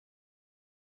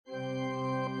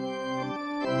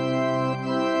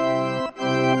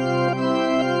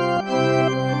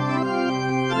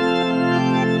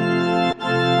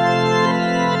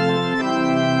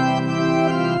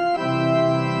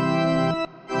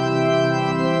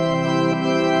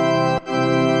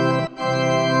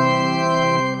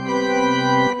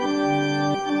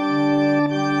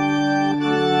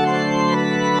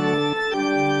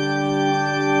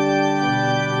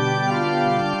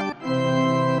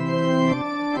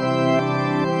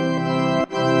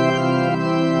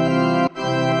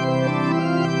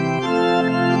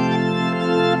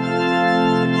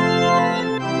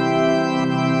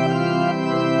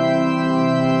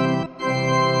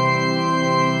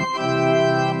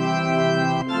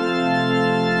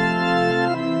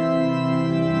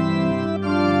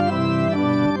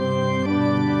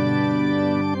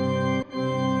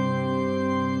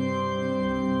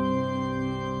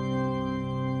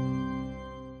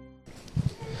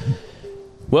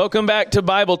Welcome back to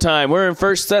Bible Time. We're in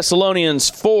 1 Thessalonians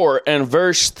 4 and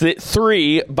verse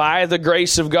 3, by the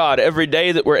grace of God. Every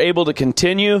day that we're able to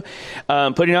continue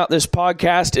putting out this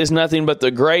podcast is nothing but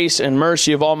the grace and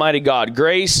mercy of Almighty God.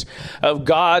 Grace of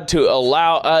God to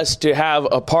allow us to have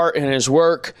a part in His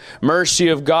work. Mercy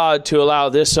of God to allow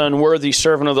this unworthy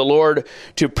servant of the Lord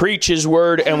to preach His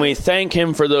word. And we thank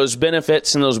Him for those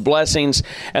benefits and those blessings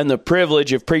and the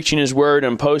privilege of preaching His word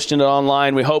and posting it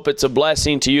online. We hope it's a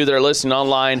blessing to you that are listening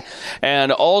online.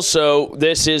 And also,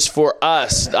 this is for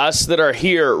us that are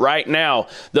here right now,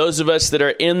 those of us that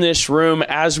are in this room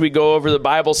as we go over the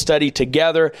Bible study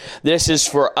together. This is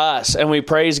for us, and we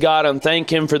praise God and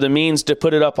thank Him for the means to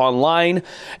put it up online.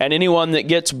 And anyone that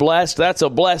gets blessed, that's a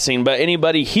blessing. But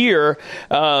anybody here,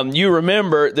 you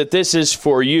remember that this is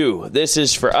for you. This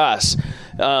is for us.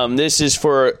 This is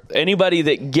for anybody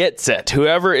that gets it.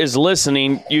 Whoever is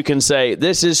listening, you can say,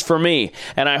 this is for me.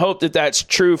 And I hope that that's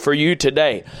true for you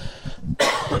today.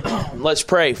 Let's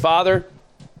pray. Father,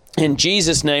 in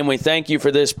Jesus' name, we thank You for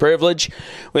this privilege.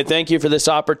 We thank You for this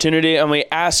opportunity. And we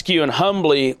ask You and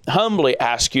humbly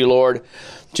ask You, Lord,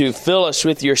 to fill us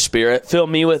with Your Spirit. Fill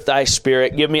me with Thy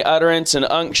Spirit. Give me utterance and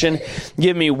unction.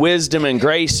 Give me wisdom and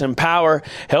grace and power.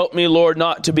 Help me, Lord,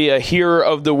 not to be a hearer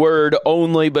of the word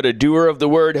only, but a doer of the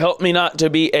word. Help me not to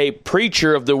be a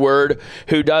preacher of the word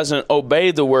who doesn't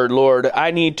obey the word, Lord.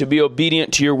 I need to be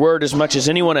obedient to Your word as much as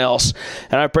anyone else.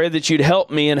 And I pray that You'd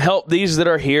help me and help these that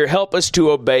are here. Help us to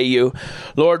obey You.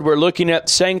 Lord, we're looking at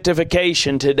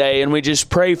sanctification today, and we just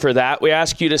pray for that. We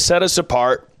ask You to set us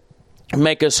apart.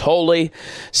 Make us holy,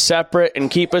 separate, and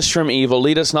keep us from evil.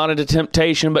 Lead us not into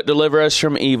temptation, but deliver us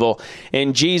from evil.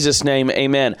 In Jesus' name,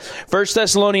 amen. 1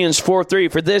 Thessalonians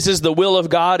 4:3, for this is the will of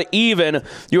God, even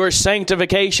your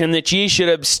sanctification, that ye should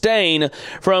abstain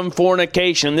from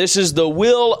fornication. This is the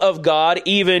will of God,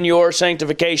 even your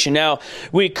sanctification. Now,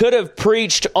 we could have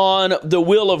preached on the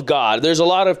will of God. There's a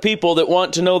lot of people that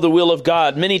want to know the will of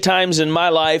God. Many times in my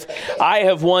life, I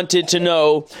have wanted to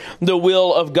know the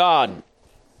will of God.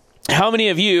 How many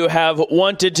of you have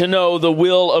wanted to know the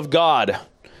will of God?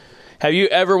 Have you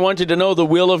ever wanted to know the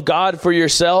will of God for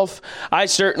yourself? I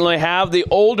certainly have. The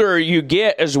older you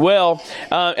get as well,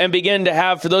 and begin to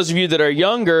have, for those of you that are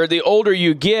younger, the older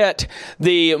you get,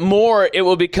 the more it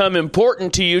will become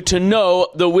important to you to know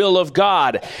the will of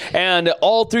God. And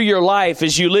all through your life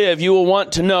as you live, you will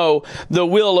want to know the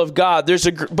will of God. There's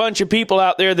a bunch of people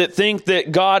out there that think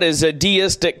that God is a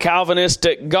deistic,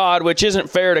 Calvinistic God, which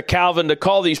isn't fair to Calvin to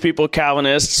call these people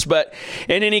Calvinists. But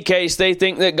in any case, they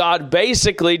think that God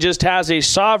basically just has a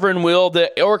sovereign will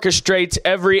that orchestrates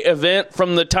every event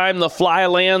from the time the fly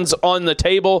lands on the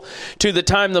table to the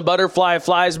time the butterfly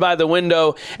flies by the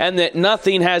window, and that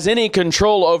nothing has any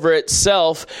control over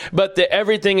itself, but that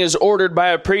everything is ordered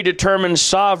by a predetermined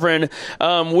sovereign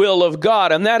will of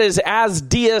God. And that is as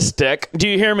deistic, do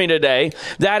you hear me today?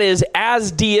 That is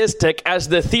as deistic as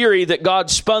the theory that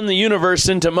God spun the universe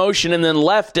into motion and then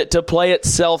left it to play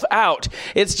itself out.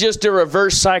 It's just a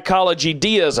reverse psychology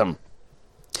deism.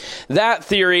 That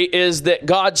theory is that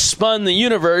God spun the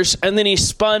universe, and then He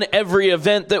spun every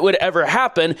event that would ever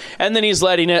happen, and then He's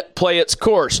letting it play its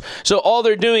course. So all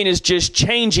they're doing is just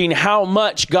changing how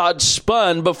much God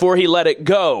spun before He let it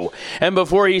go, and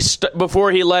before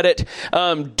He let it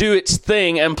do its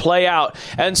thing and play out.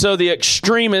 And so the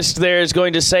extremist there is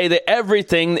going to say that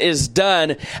everything is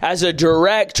done as a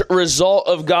direct result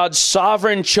of God's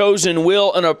sovereign chosen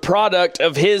will and a product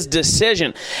of His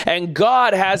decision. And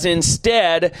God has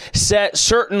instead set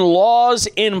certain laws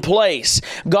in place.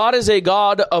 God is a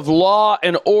God of law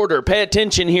and order. Pay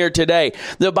attention here today.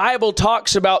 The Bible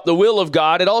talks about the will of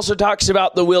God. It also talks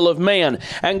about the will of man.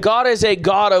 And God is a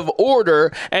God of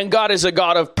order, and God is a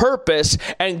God of purpose,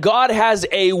 and God has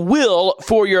a will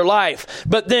for your life.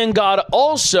 But then God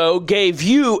also gave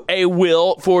you a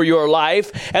will for your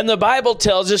life. And the Bible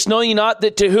tells us, know ye not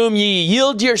that to whom ye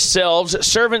yield yourselves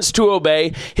servants to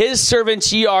obey, His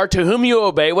servants ye are, to whom you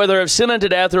obey, whether of sin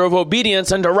unto death or of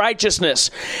obedience unto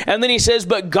righteousness. And then he says,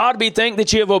 but God be thanked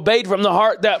that ye have obeyed from the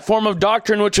heart that form of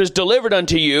doctrine which was delivered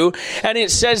unto you. And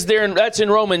it says there, and that's in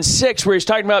Romans 6, where he's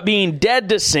talking about being dead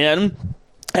to sin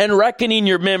and reckoning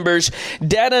your members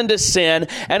dead unto sin.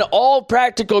 And all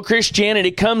practical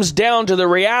Christianity comes down to the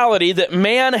reality that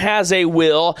man has a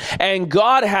will and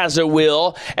God has a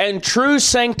will, and true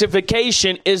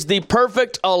sanctification is the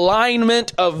perfect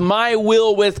alignment of my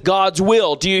will with God's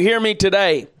will. Do you hear me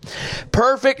today?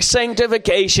 Perfect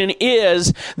sanctification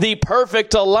is the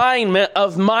perfect alignment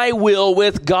of my will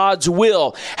with God's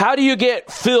will. How do you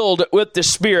get filled with the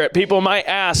Spirit? People might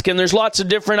ask, and there's lots of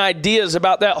different ideas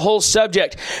about that whole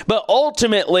subject. But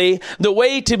ultimately, the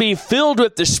way to be filled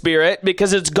with the Spirit,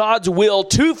 because it's God's will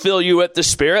to fill you with the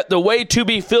Spirit, the way to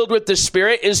be filled with the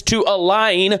Spirit is to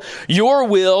align your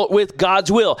will with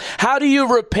God's will. How do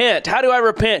you repent? How do I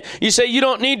repent? You say you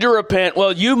don't need to repent.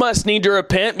 Well, you must need to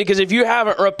repent, because if you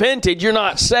haven't repented, you're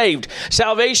not saved.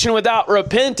 Salvation without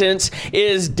repentance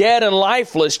is dead and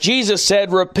lifeless. Jesus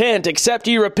said, repent. Except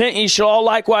ye repent, ye shall all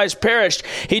likewise perish.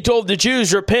 He told the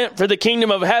Jews, repent, for the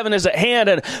kingdom of heaven is at hand.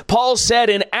 And Paul said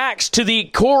in Acts to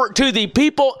the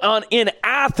people in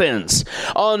Athens,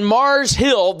 on Mars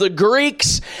Hill, the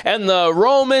Greeks and the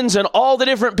Romans and all the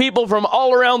different people from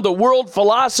all around the world,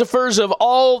 philosophers of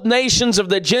all nations of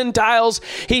the Gentiles,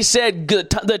 he said,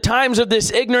 the times of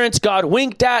this ignorance God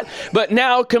winked at, but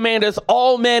now commandeth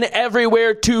all men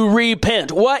everywhere to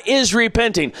repent. What is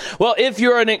repenting? Well, if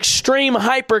you're an extreme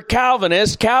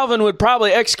hyper-Calvinist, Calvin would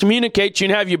probably excommunicate you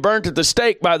and have you burnt at the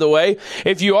stake, by the way,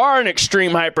 if you are an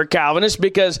extreme hyper-Calvinist,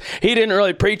 because he didn't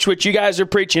really preach what you guys are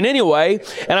preaching anyway.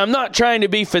 And I'm not trying to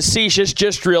be facetious,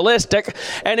 just realistic.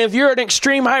 And if you're an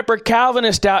extreme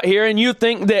hyper-Calvinist out here and you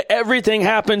think that everything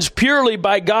happens purely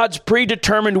by God's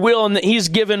predetermined will and that he's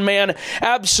given man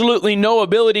absolutely no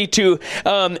ability to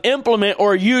implement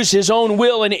or use his own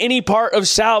will in any part of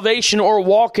salvation or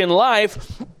walk in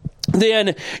life,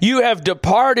 then you have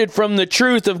departed from the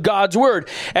truth of God's word.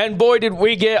 And boy, did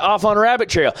we get off on a rabbit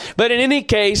trail. But in any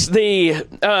case, the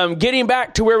getting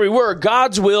back to where we were,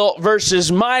 God's will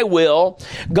versus my will.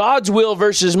 God's will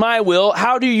versus my will.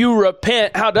 How do you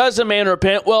repent? How does a man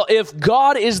repent? Well, if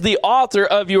God is the author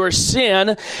of your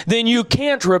sin, then you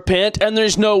can't repent, and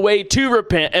there's no way to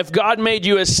repent. If God made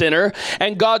you a sinner,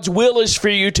 and God's will is for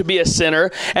you to be a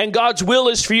sinner, and God's will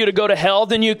is for you to go to hell,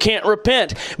 then you can't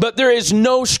repent. But there is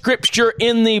no scripture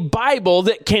in the Bible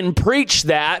that can preach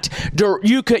that.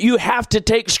 You have to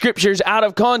take scriptures out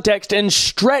of context and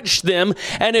stretch them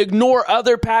and ignore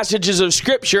other passages of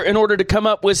scripture in order to come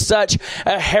up with such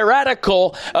a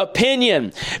heretical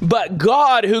opinion. But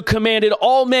God, who commanded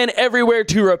all men everywhere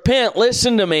to repent,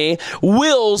 listen to me,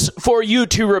 wills for you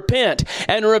to repent.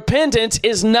 And repentance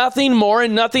is nothing more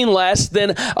and nothing less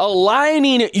than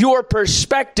aligning your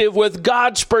perspective with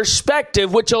God's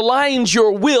perspective, which aligns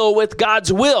your will with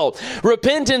God's will.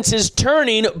 Repentance is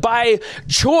turning by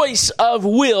choice of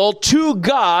will to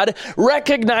God,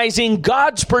 recognizing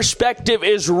God's perspective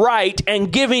is right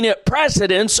and giving it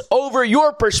precedence over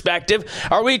your perspective.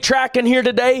 Are we tracking here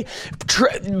today?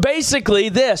 Basically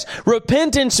this,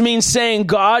 repentance means saying,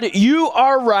 God, you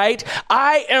are right,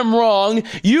 I am wrong,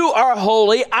 you are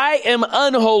holy, I am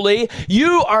unholy,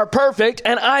 you are perfect,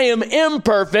 and I am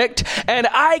imperfect, and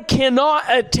I cannot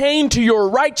attain to your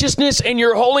righteousness and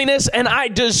your holiness, and I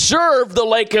deserve the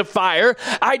lake of fire.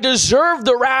 I deserve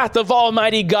the wrath of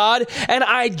Almighty God, and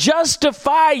I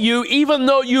justify you even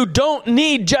though you don't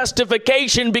need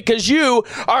justification, because you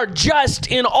are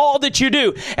just in all that you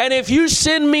do. And if you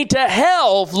send me to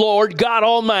hell, Lord God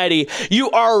Almighty, you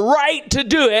are right to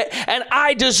do it, and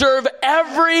I deserve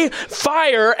every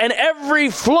fire and every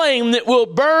flame that will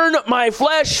burn my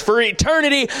flesh for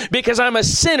eternity, because I'm a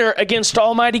sinner against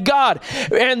Almighty God.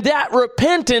 And that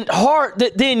repentant heart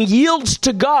that then yields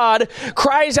to God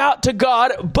cries out to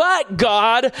God, but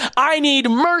God, I need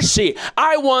mercy.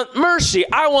 I want mercy.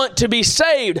 I want to be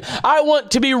saved. I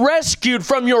want to be rescued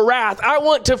from your wrath. I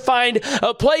want to find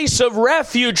a place of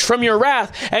refuge from your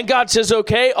wrath. And God says,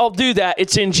 okay, I'll do that.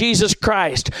 It's in Jesus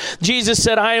Christ. Jesus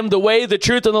said, I am the way, the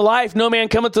truth, and the life. No man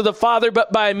cometh to the Father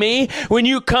but by me. When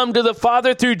you come to the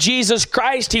Father through Jesus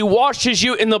Christ, he washes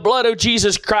you in the blood of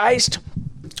Jesus Christ,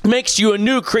 makes you a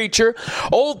new creature.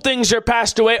 Old things are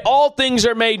passed away. All things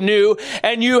are made new.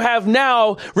 And you have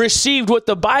now received what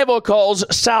the Bible calls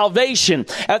salvation.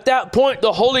 At that point,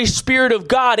 the Holy Spirit of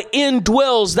God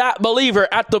indwells that believer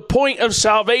at the point of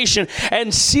salvation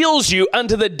and seals you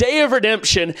unto the day of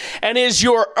redemption, and is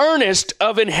your earnest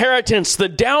of inheritance, the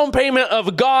down payment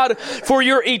of God for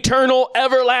your eternal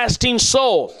everlasting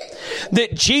soul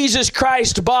that Jesus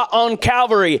Christ bought on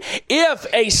Calvary. If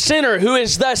a sinner who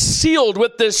is thus sealed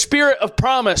with the Spirit of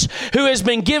promise, who has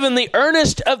been given the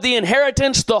earnest of the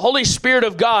inheritance, the Holy Spirit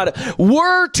of God,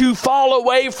 were to fall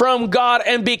away from God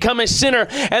and become a sinner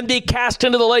and be cast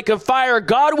into the lake of fire,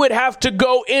 God would have to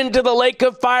go into the lake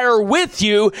of fire with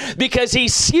you, because he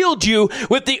sealed you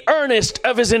with the earnest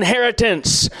of his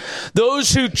inheritance.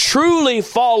 Those who truly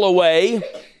fall away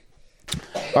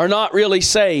are not really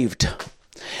saved.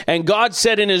 And God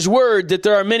said in his word that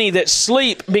there are many that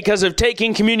sleep because of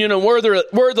taking communion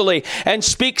unworthily, and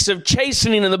speaks of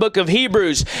chastening in the book of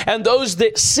Hebrews. And those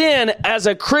that sin as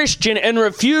a Christian and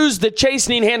refuse the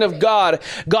chastening hand of God,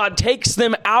 God takes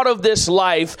them out of this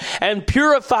life and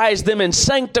purifies them and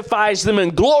sanctifies them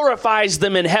and glorifies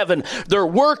them in heaven. Their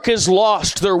work is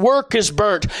lost. Their work is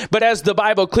burnt. But as the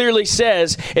Bible clearly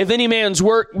says, if any man's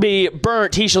work be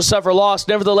burnt, he shall suffer loss.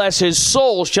 Nevertheless, his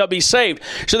soul shall be saved.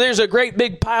 So there's a great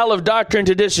big pile of doctrine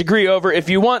to disagree over if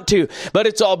you want to, but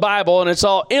it's all Bible and it's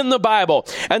all in the Bible.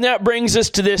 And that brings us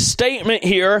to this statement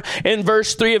here in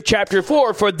verse 3 of chapter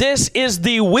 4. For this is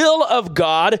the will of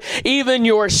God, even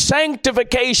your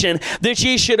sanctification, that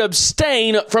ye should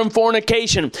abstain from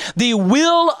fornication. The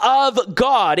will of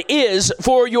God is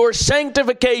for your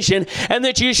sanctification, and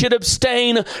that you should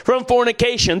abstain from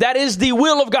fornication. That is the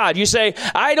will of God. You say,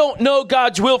 I don't know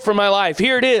God's will for my life.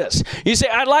 Here it is. You say,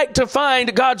 I'd like to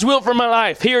find God's will for my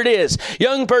life. Here it is.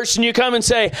 Young person, you come and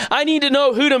say, I need to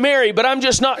know who to marry, but I'm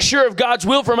just not sure of God's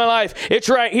will for my life. It's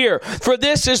right here. For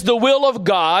this is the will of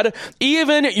God,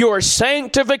 even your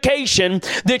sanctification,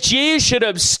 that ye should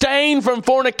abstain from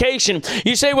fornication.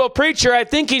 You say, well, preacher, I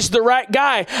think he's the right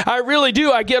guy. I really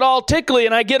do. I get all tickly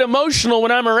and I get emotional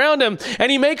when I'm around him,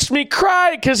 and he makes me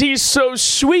cry because he's so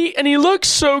sweet and he looks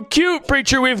so cute.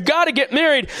 Preacher, we've got to get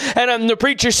married. And the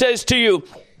preacher says to you,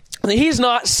 he's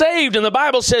not saved, and the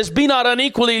Bible says, be not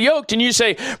unequally yoked. And you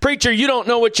say, preacher, you don't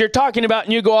know what you're talking about,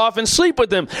 and you go off and sleep with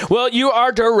them. Well, you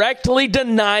are directly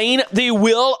denying the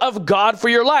will of God for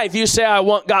your life. You say, I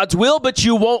want God's will, but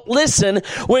you won't listen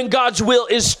when God's will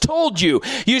is told you.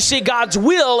 You see, God's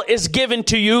will is given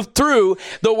to you through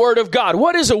the Word of God.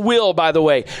 What is a will, by the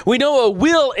way? We know a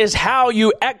will is how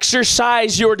you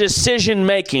exercise your decision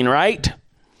making, right?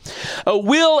 A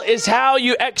will is how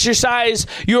you exercise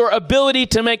your ability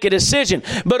to make a decision.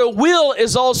 But a will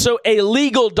is also a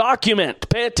legal document.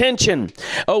 Pay attention.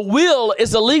 A will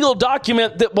is a legal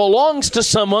document that belongs to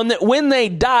someone that when they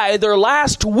die, their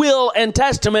last will and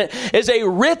testament is a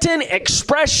written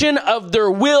expression of their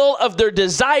will, of their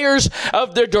desires,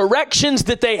 of their directions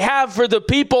that they have for the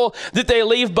people that they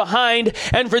leave behind,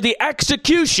 and for the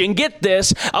execution, get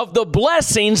this, of the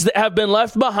blessings that have been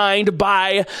left behind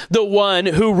by the one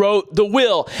who wrote the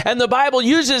will. And the Bible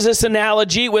uses this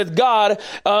analogy with God,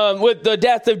 with the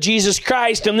death of Jesus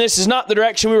Christ. And this is not the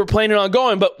direction we were planning on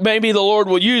going, but maybe the Lord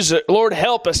will use it. Lord,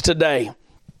 help us today.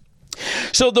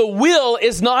 So the will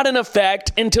is not in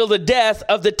effect until the death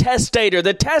of the testator.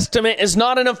 The testament is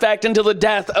not in effect until the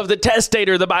death of the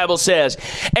testator, the Bible says.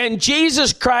 And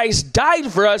Jesus Christ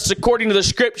died for us according to the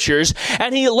Scriptures,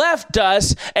 and He left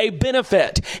us a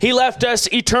benefit. He left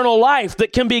us eternal life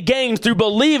that can be gained through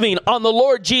believing on the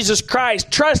Lord Jesus Christ,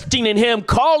 trusting in Him,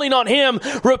 calling on Him,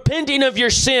 repenting of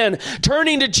your sin,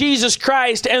 turning to Jesus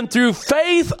Christ, and through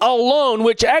faith alone,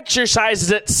 which exercises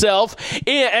itself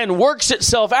and works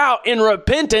itself out in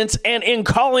repentance and in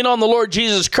calling on the Lord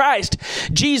Jesus Christ,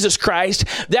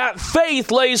 that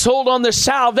faith lays hold on the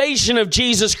salvation of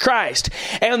Jesus Christ.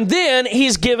 And then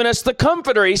He's given us the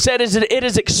Comforter. He said, it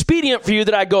is expedient for you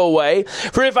that I go away,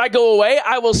 for if I go away,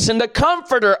 I will send a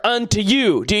Comforter unto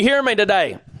you. Do you hear me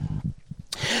today?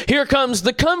 Here comes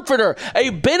the Comforter,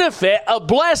 a benefit, a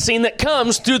blessing that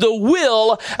comes through the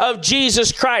will of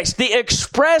Jesus Christ, the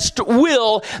expressed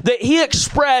will that He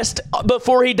expressed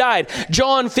before He died.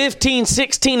 John 15,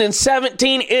 16, and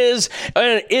 17 is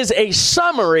a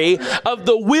summary of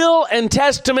the will and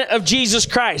testament of Jesus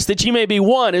Christ, that ye may be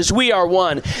one as we are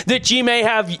one, that ye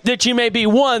may be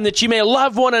one, that ye may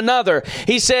love one another.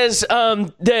 He says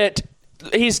that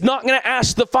He's not going to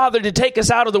ask the Father to take us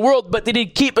out of the world, but that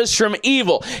He'd keep us from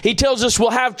evil. He tells us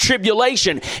we'll have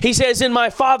tribulation. He says, in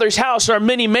my Father's house are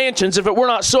many mansions. If it were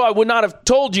not so, I would not have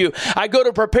told you. I go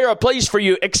to prepare a place for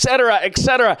you, etc.,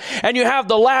 etc. And you have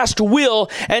the last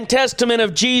will and testament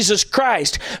of Jesus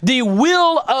Christ. The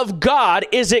will of God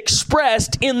is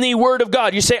expressed in the Word of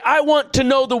God. You say, I want to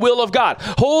know the will of God.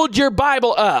 Hold your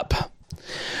Bible up.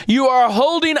 You are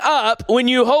holding up, when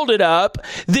you hold it up,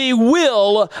 the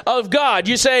will of God.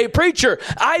 You say, preacher,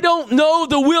 I don't know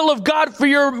the will of God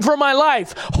for my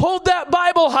life. Hold that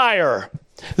Bible higher.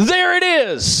 There it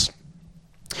is.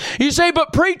 You say,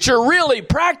 but preacher, really,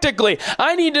 practically,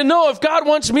 I need to know if God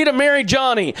wants me to marry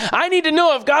Johnny. I need to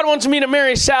know if God wants me to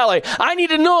marry Sally. I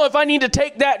need to know if I need to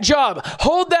take that job.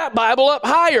 Hold that Bible up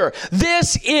higher.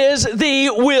 This is the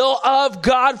will of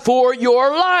God for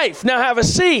your life. Now have a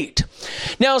seat.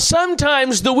 Now,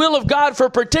 sometimes the will of God for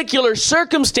particular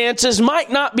circumstances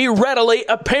might not be readily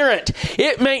apparent.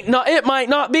 It might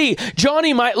not be.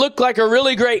 Johnny might look like a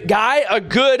really great guy, a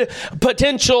good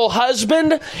potential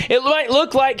husband. It might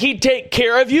look like he'd take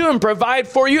care of you and provide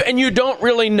for you, and you don't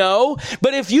really know.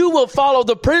 But if you will follow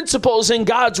the principles in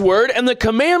God's Word and the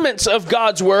commandments of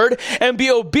God's Word and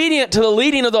be obedient to the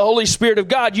leading of the Holy Spirit of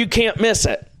God, you can't miss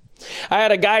it. I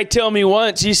had a guy tell me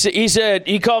once,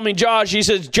 he called me Josh. He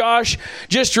says, Josh,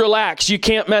 just relax. You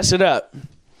can't mess it up.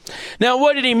 Now,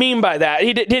 what did he mean by that?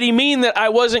 Did he mean that I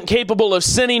wasn't capable of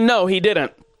sinning? No, he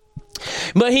didn't.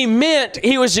 But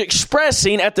he was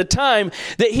expressing at the time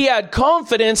that he had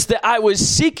confidence that I was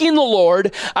seeking the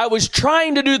Lord. I was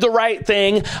trying to do the right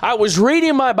thing. I was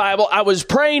reading my Bible. I was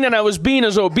praying, and I was being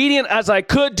as obedient as I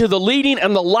could to the leading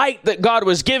and the light that God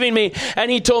was giving me. And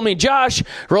he told me, Josh,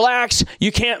 relax.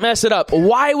 You can't mess it up.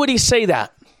 Why would he say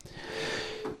that?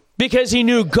 Because he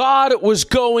knew God was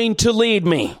going to lead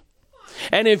me.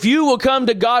 And if you will come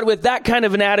to God with that kind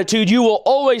of an attitude, you will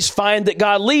always find that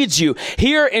God leads you.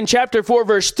 Here in chapter 4,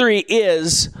 verse 3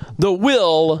 is the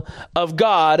will of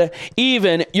God,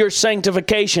 even your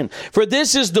sanctification. For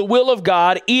this is the will of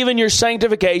God, even your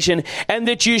sanctification, and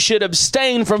that you should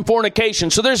abstain from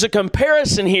fornication. So there's a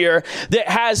comparison here that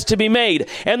has to be made.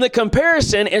 And the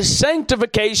comparison is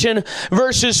sanctification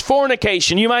versus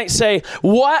fornication. You might say,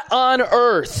 what on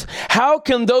earth? How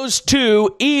can those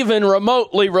two even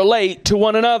remotely relate to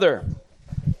one another?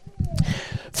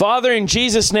 Father, in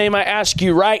Jesus' name, I ask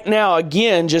you right now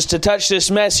again just to touch this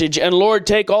message, and Lord,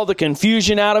 take all the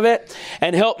confusion out of it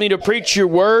and help me to preach your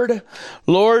word.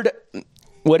 Lord,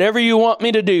 whatever you want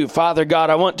me to do, Father God,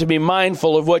 I want to be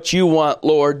mindful of what you want,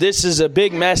 Lord. This is a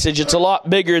big message. It's a lot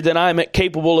bigger than I'm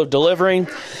capable of delivering,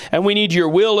 and we need your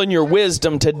will and your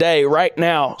wisdom today, right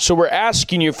now. So we're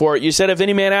asking you for it. You said, if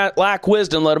any man lack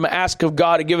wisdom, let him ask of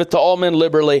God, and giveth to all men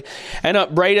liberally, and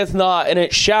upbraideth not, and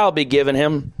it shall be given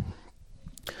him.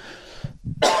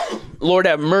 Lord,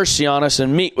 have mercy on us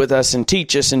and meet with us and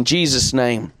teach us in Jesus'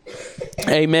 name.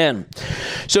 Amen.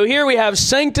 So here we have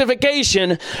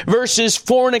sanctification versus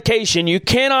fornication. You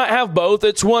cannot have both.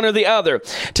 It's one or the other.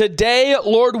 Today,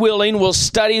 Lord willing, we'll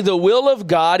study the will of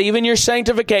God, even your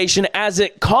sanctification, as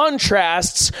it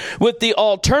contrasts with the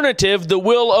alternative, the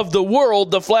will of the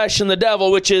world, the flesh and the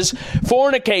devil, which is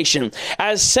fornication.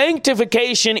 As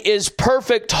sanctification is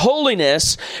perfect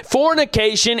holiness,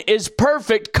 fornication is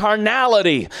perfect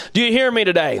carnality. Do you hear me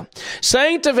today?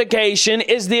 Sanctification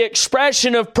is the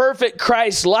expression of perfect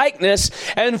Christ-likeness,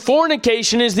 and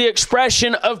fornication is the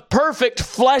expression of perfect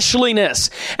fleshliness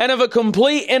and of a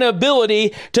complete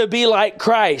inability to be like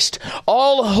Christ.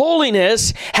 All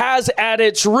holiness has at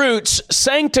its roots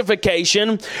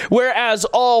sanctification, whereas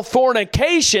all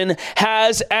fornication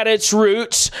has at its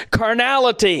roots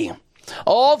carnality.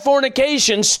 All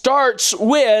fornication starts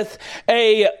with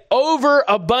a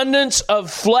overabundance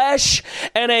of flesh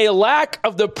and a lack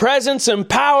of the presence and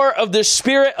power of the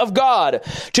Spirit of God.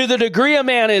 To the degree a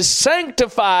man is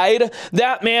sanctified,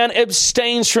 that man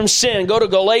abstains from sin. Go to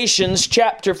Galatians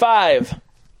chapter 5.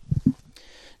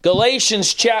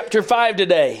 Galatians chapter 5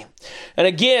 today. And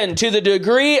again, to the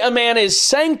degree a man is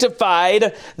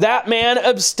sanctified, that man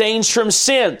abstains from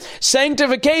sin.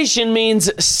 Sanctification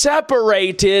means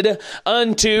separated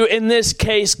unto, in this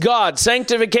case, God.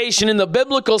 Sanctification in the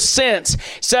biblical sense,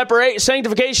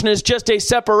 sanctification is just a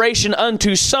separation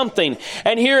unto something.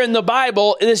 And here in the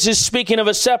Bible, this is speaking of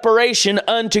a separation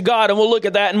unto God. And we'll look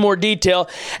at that in more detail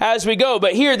as we go.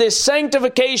 But here, this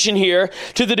sanctification here,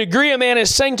 to the degree a man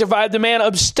is sanctified, the man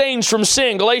abstains from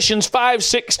sin. Galatians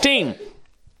 5:16.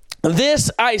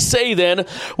 This I say then,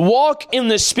 walk in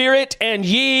the Spirit, and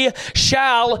ye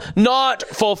shall not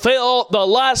fulfill the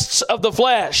lusts of the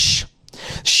flesh.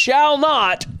 Shall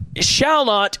not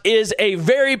is a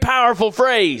very powerful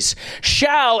phrase.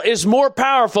 Shall is more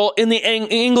powerful in the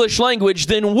English language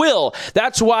than will.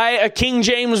 That's why a King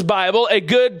James Bible, a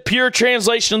good pure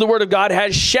translation of the Word of God,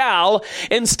 has shall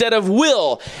instead of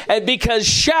will. And because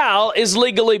shall is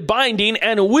legally binding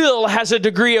and will has a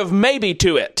degree of maybe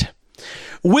to it.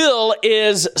 Will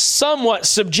is somewhat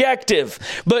subjective,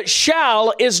 but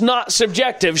shall is not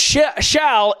subjective.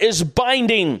 Shall is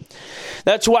binding.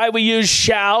 That's why we use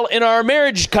shall in our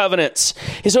marriage covenants.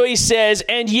 So he says,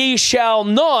 and ye shall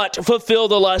not fulfill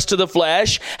the lust of the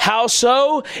flesh. How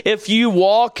so? If you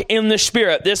walk in the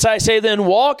Spirit. This I say then,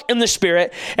 walk in the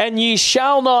Spirit, and ye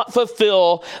shall not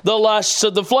fulfill the lusts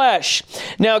of the flesh.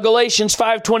 Now Galatians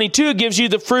 5:22 gives you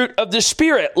the fruit of the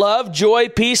Spirit: love, joy,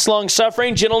 peace,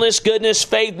 long-suffering, gentleness, goodness,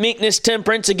 faith, meekness,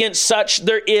 temperance. Against such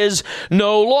there is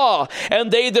no law.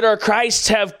 And they that are Christ's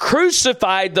have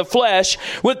crucified the flesh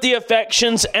with the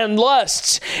affections and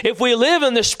lusts. If we live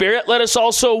in the Spirit, let us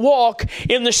also walk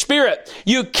in the Spirit.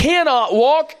 You cannot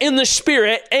walk in the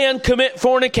Spirit and commit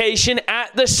fornication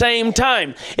at the same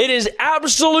time. It is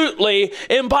absolutely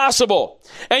impossible.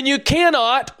 And you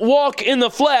cannot walk in the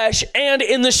flesh and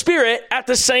in the Spirit at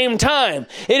the same time.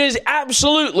 It is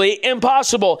absolutely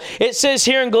impossible. It says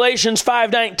here in Galatians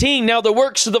 5:19, now the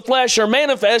works of the flesh are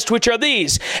manifest, which are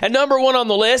these. And number one on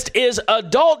the list is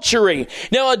adultery.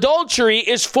 Now adultery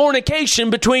is fornication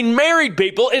between married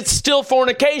people. It's still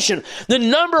fornication. The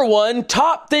number one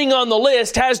top thing on the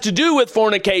list has to do with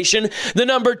fornication. The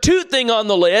number two thing on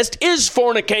the list is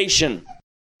fornication.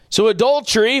 So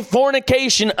adultery,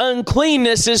 fornication,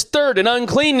 uncleanness is third, and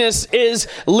uncleanness is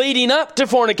leading up to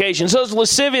fornication. So is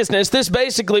lasciviousness. This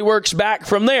basically works back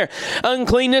from there.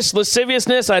 Uncleanness,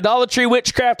 lasciviousness, idolatry,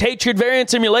 witchcraft, hatred,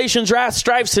 variance, emulations, wrath,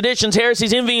 strife, seditions,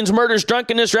 heresies, envyings, murders,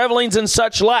 drunkenness, revelings, and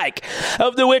such like.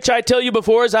 Of the which I tell you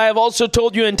before, as I have also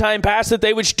told you in time past, that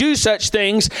they which do such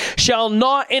things shall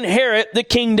not inherit the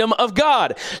kingdom of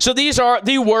God. So these are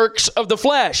the works of the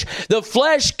flesh. The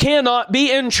flesh cannot be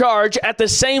in charge at the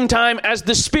same time as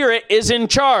the Spirit is in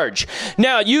charge.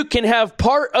 Now, you can have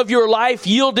part of your life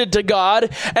yielded to God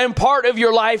and part of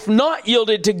your life not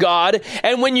yielded to God.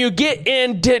 And when you get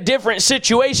into different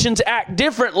situations, act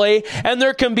differently, and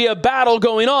there can be a battle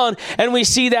going on. And we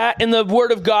see that in the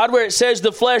Word of God where it says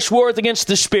the flesh warreth against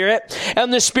the Spirit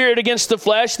and the Spirit against the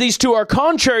flesh. These two are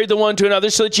contrary the one to another,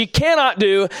 so that you cannot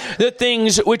do the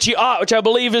things which ye ought, which I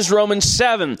believe is Romans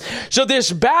 7. So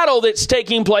this battle that's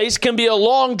taking place can be a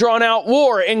long drawn out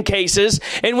war in cases,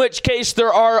 in which case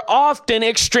there are often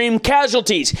extreme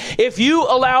casualties. If you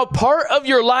allow part of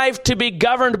your life to be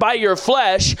governed by your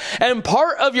flesh and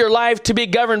part of your life to be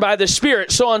governed by the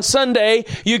Spirit, so on Sunday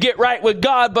you get right with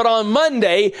God, but on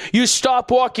Monday you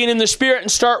stop walking in the Spirit and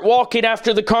start walking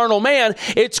after the carnal man,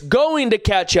 it's going to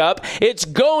catch up, it's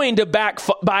going to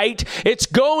backbite, it's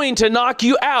going to knock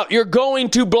you out, you're going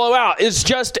to blow out. It's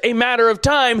just a matter of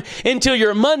time until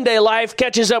your Monday life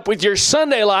catches up with your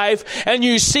Sunday life and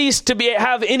you cease to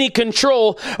have any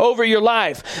control over your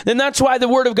life. And that's why the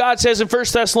Word of God says in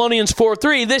 1 Thessalonians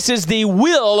 4:3, this is the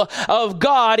will of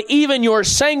God, even your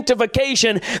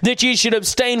sanctification, that ye should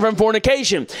abstain from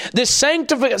fornication. The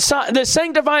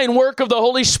sanctifying work of the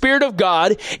Holy Spirit of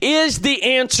God is the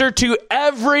answer to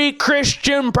every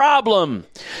Christian problem.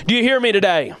 Do you hear me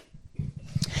today?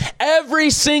 Every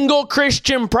single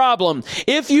Christian problem.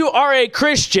 If you are a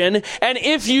Christian and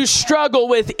if you struggle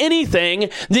with anything,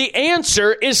 the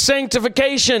answer is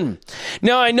sanctification.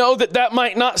 Now, I know that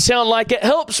might not sound like it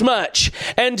helps much,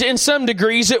 and in some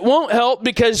degrees it won't help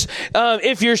because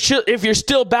if you're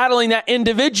still battling that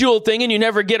individual thing and you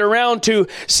never get around to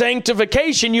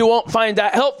sanctification, you won't find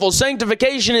that helpful.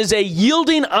 Sanctification is a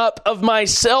yielding up of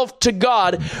myself to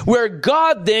God, where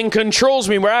God then controls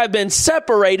me, where I've been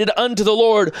separated unto the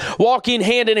Lord, walking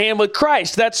hand in hand with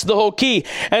Christ. That's the whole key.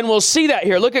 And we'll see that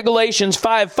here. Look at Galatians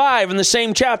 5:5 in the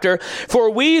same chapter. For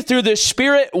we through the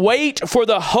Spirit wait for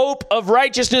the hope of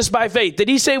righteousness by faith. Did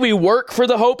he say we work for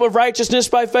the hope of righteousness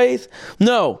by faith?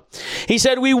 No. He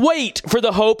said we wait for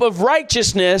the hope of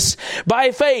righteousness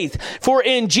by faith. For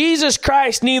in Jesus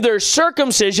Christ neither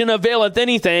circumcision availeth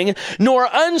anything, nor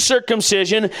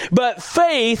uncircumcision, but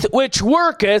faith which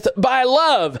worketh by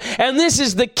love. And this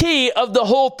is the key of the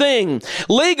whole thing.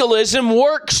 Legalism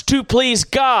works to please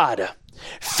God.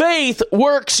 Faith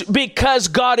works because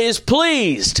God is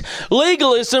pleased.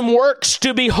 Legalism works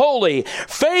to be holy.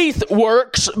 Faith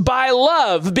works by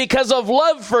love because of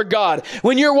love for God.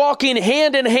 When you're walking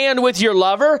hand in hand with your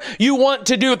lover, you want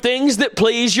to do things that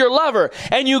please your lover.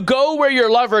 And you go where your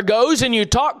lover goes and you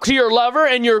talk to your lover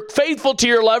and you're faithful to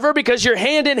your lover because you're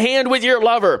hand in hand with your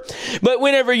lover. But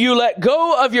whenever you let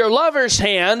go of your lover's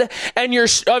hand and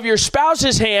of your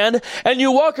spouse's hand and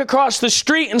you walk across the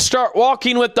street and start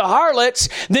walking with the harlot,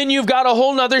 then you've got a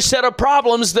whole nother set of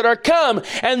problems that are come.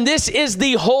 And this is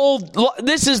the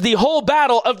whole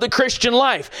battle of the Christian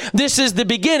life. This is the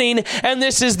beginning and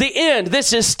this is the end.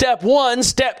 This is step 1,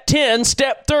 step 10,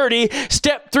 step 30,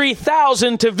 step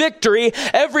 3,000 to victory.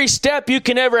 Every step you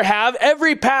can ever have,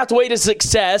 every pathway to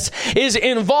success is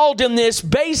involved in this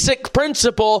basic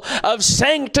principle of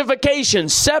sanctification,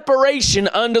 separation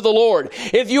unto the Lord.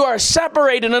 If you are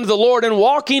separated unto the Lord and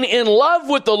walking in love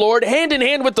with the Lord, hand in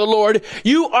hand with the Lord, God,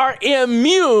 you are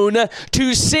immune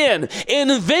to sin,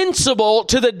 invincible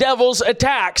to the devil's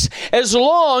attacks, as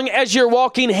long as you're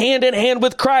walking hand in hand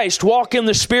with Christ. Walk in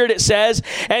the Spirit, it says,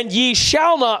 and ye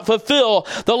shall not fulfill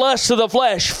the lusts of the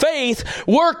flesh. Faith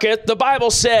worketh, the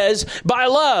Bible says, by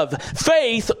love.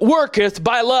 Faith worketh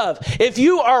by love. If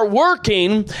you are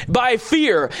working by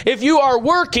fear, if you are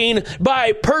working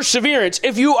by perseverance,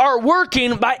 if you are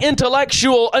working by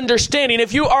intellectual understanding,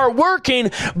 if you are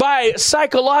working by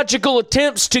psychological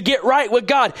attempts to get right with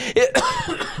God,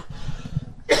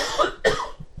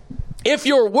 if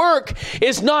your work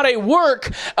is not a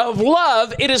work of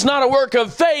love, it is not a work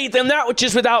of faith, and that which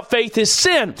is without faith is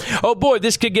sin. Oh boy,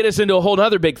 this could get us into a whole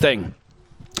other big thing.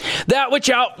 That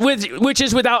which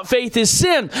is without faith is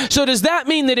sin. So does that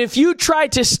mean that if you try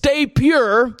to stay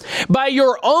pure by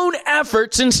your own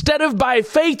efforts instead of by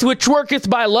faith which worketh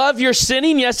by love, you're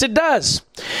sinning? Yes, it does.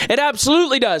 It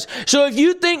absolutely does. So if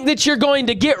you think that you're going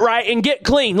to get right and get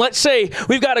clean, let's say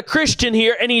we've got a Christian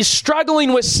here and he's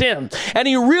struggling with sin and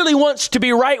he really wants to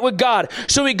be right with God.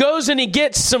 So he goes and he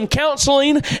gets some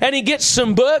counseling and he gets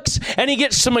some books and he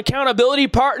gets some accountability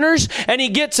partners and he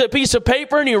gets a piece of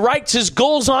paper and he writes his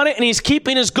goals on it and he's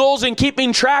keeping his goals and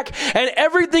keeping track, and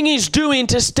everything he's doing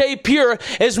to stay pure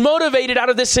is motivated out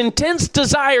of this intense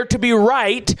desire to be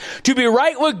right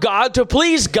with God, to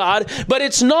please God, but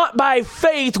it's not by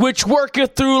faith which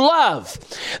worketh through love.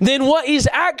 Then what he's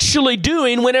actually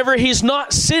doing whenever he's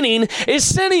not sinning is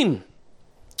sinning.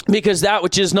 Because that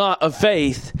which is not of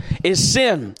faith is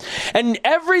sin. And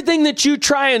everything that you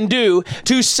try and do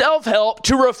to self-help,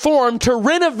 to reform, to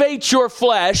renovate your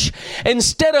flesh,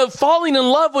 instead of falling in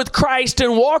love with Christ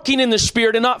and walking in the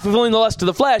Spirit and not fulfilling the lust of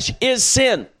the flesh, is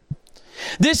sin.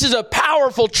 This is a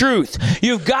powerful truth.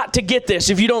 You've got to get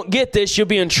this. If you don't get this, you'll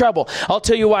be in trouble. I'll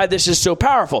tell you why this is so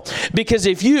powerful. Because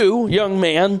if you, young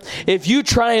man, if you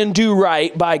try and do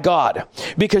right by God,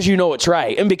 because you know it's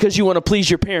right, and because you want to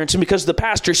please your parents, and because the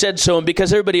pastor said so, and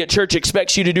because everybody at church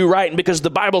expects you to do right, and because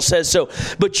the Bible says so,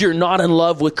 but you're not in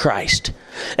love with Christ,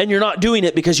 and you're not doing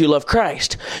it because you love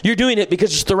Christ. You're doing it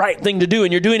because it's the right thing to do,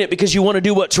 and you're doing it because you want to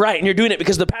do what's right, and you're doing it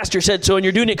because the pastor said so, and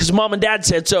you're doing it because mom and dad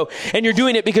said so, and you're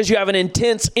doing it because you have an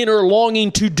intense inner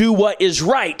longing to do what is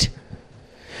right.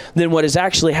 Then what is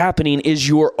actually happening is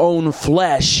your own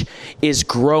flesh is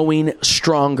growing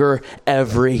stronger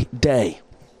every day.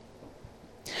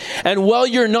 And while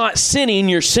you're not sinning,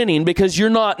 you're sinning because you're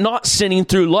not sinning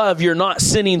through love. You're not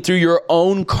sinning through your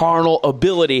own carnal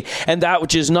ability. And that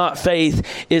which is not faith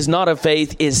is not of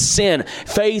faith is sin.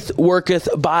 Faith worketh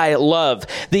by love.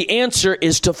 The answer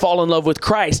is to fall in love with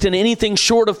Christ. And anything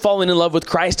short of falling in love with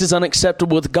Christ is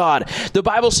unacceptable with God. The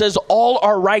Bible says all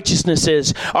our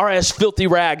righteousnesses are as filthy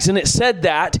rags. And it said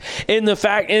that in the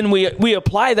fact, and we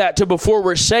apply that to before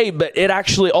we're saved, but it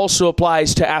actually also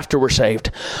applies to after we're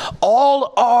saved.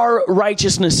 All our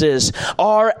righteousnesses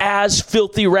are as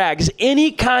filthy rags.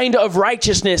 Any kind of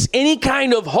righteousness, any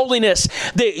kind of holiness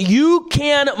that you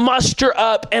can muster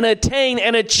up and attain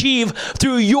and achieve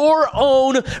through your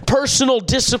own personal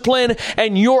discipline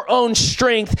and your own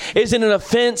strength is an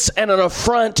offense and an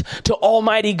affront to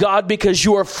Almighty God, because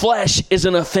your flesh is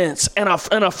an offense and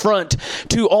an affront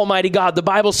to Almighty God. The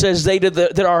Bible says they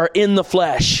that are in the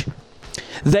flesh,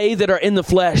 they that are in the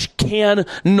flesh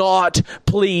cannot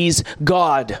please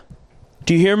God.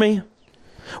 Do you hear me?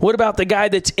 What about the guy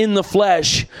that's in the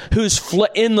flesh, who's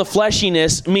in the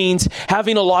fleshiness means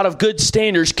having a lot of good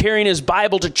standards, carrying his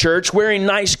Bible to church, wearing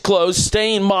nice clothes,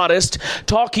 staying modest,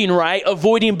 talking right,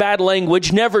 avoiding bad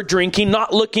language, never drinking,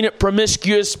 not looking at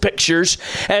promiscuous pictures,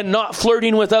 and not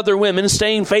flirting with other women,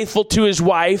 staying faithful to his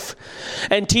wife,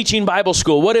 and teaching Bible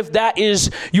school? What if that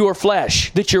is your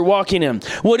flesh that you're walking in?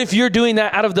 What if you're doing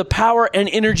that out of the power and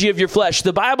energy of your flesh?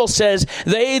 The Bible says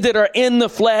they that are in the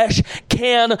flesh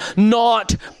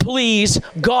cannot please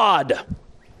God.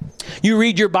 You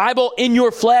read your Bible in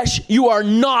your flesh, you are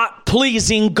not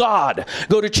pleasing God.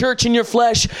 Go to church in your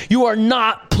flesh, you are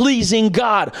not pleasing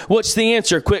God. What's the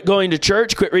answer? Quit going to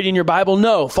church? Quit reading your Bible?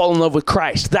 No. Fall in love with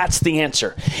Christ. That's the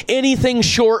answer. Anything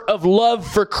short of love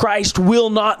for Christ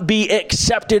will not be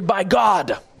accepted by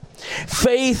God.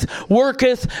 Faith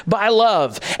worketh by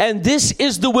love. And this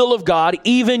is the will of God,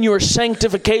 even your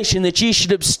sanctification, that ye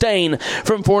should abstain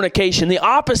from fornication. The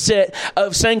opposite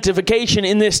of sanctification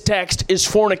in this text is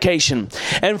fornication.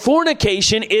 And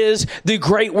fornication is the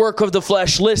great work of the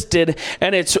flesh listed,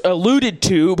 and it's alluded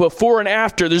to before and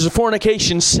after. There's a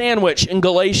fornication sandwich in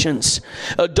Galatians.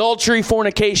 Adultery,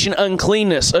 fornication,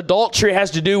 uncleanness. Adultery has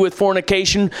to do with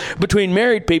fornication between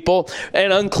married people,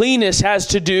 and uncleanness has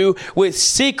to do with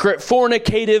secret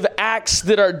fornicative acts acts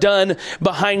that are done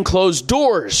behind closed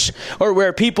doors or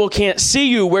where people can't see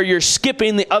you, where you're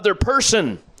skipping the other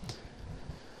person.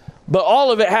 But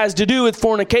all of it has to do with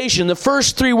fornication. The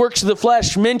first three works of the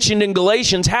flesh mentioned in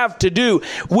Galatians have to do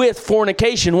with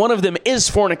fornication. One of them is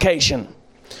fornication,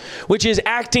 which is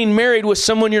acting married with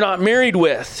someone you're not married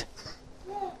with.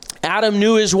 Adam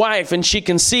knew his wife, and she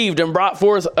conceived and brought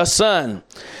forth a son.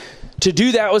 To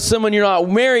do that with someone you're not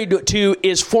married to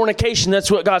is fornication. That's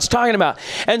what God's talking about.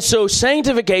 And so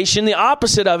sanctification, the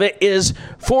opposite of it, is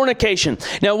fornication.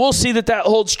 Now, we'll see that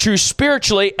holds true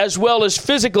spiritually as well as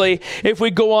physically if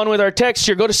we go on with our text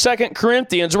here. Go to 2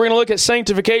 Corinthians. We're going to look at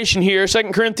sanctification here.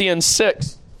 2 Corinthians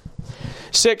 6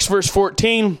 verse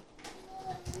 14.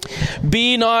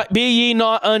 Be ye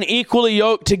not unequally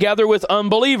yoked together with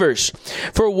unbelievers.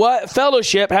 For what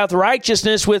fellowship hath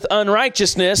righteousness with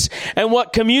unrighteousness? And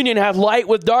what communion hath light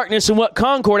with darkness? And what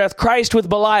concord hath Christ with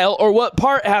Belial? Or what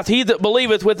part hath he that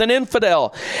believeth with an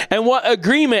infidel? And what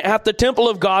agreement hath the temple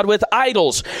of God with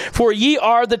idols? For ye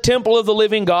are the temple of the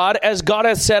living God, as God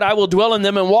hath said, I will dwell in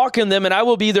them and walk in them, and I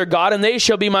will be their God, and they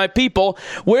shall be my people.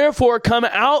 Wherefore come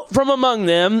out from among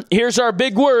them, here's our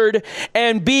big word,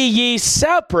 and be ye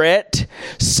separate,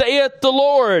 saith the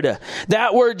Lord.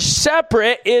 That word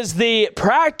separate is the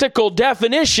practical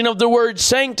definition of the word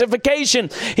sanctification.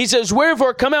 He says,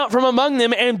 wherefore come out from among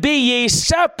them and be ye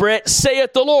separate,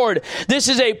 saith the Lord. This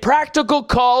is a practical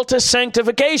call to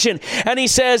sanctification. And he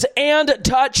says, and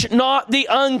touch not the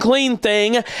unclean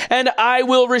thing, and I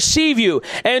will receive you,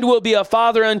 and will be a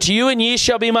father unto you, and ye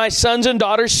shall be my sons and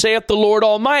daughters, saith the Lord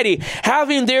Almighty.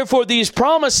 Having therefore these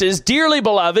promises, dearly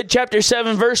beloved, chapter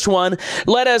 7, verse 1,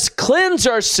 let us cleanse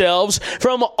ourselves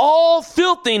from all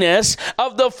filthiness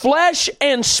of the flesh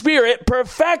and spirit,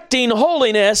 perfecting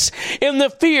holiness in the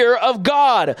fear of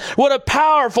God. What a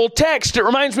powerful text. It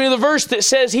reminds me of the verse that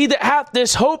says, he that hath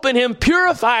this hope in him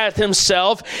purifieth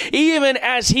himself, even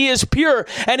as he is pure.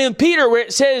 And in Peter, where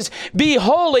it says, be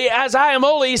holy as I am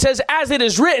holy, he says, as it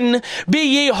is written, be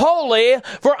ye holy,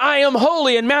 for I am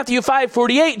holy. In Matthew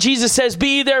 5:48, Jesus says,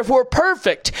 be ye therefore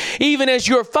perfect, even as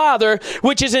your Father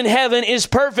which is in heaven is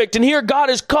perfect. And here God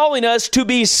is calling us to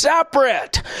be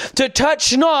separate, to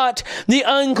touch not the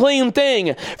unclean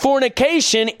thing.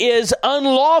 Fornication is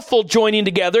unlawful joining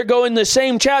together. Go in the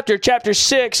same chapter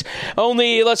 6,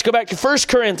 only let's go back to 1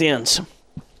 Corinthians.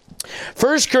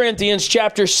 1 Corinthians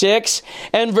chapter 6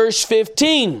 and verse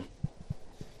 15.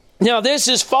 Now, this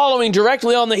is following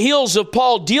directly on the heels of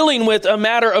Paul dealing with a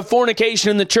matter of fornication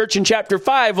in the church in chapter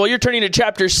 5. Well, you're turning to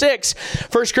chapter 6,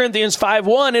 1 Corinthians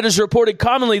 5:1. It is reported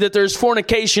commonly that there's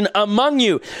fornication among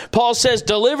you. Paul says,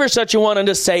 deliver such a one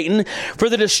unto Satan for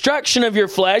the destruction of your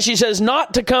flesh. He says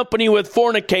not to company with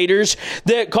fornicators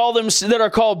that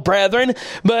are called brethren,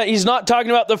 but he's not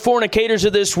talking about the fornicators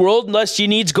of this world, unless you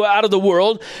needs go out of the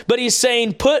world. But he's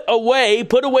saying, put away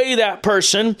that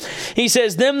person. He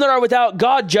says, them that are without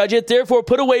God judge it, therefore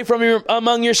put away from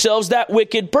among yourselves that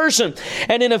wicked person.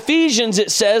 And in Ephesians it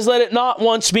says, let it not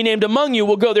once be named among you.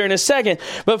 We'll go there in a second.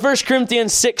 But 1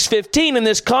 Corinthians 6:15, in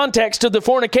this context of the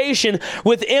fornication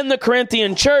within the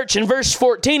Corinthian church, in verse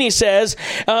 14 he says,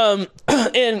 and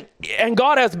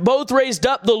God hath both raised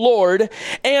up the Lord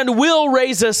and will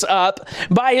raise us up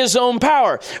by his own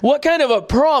power. What kind of a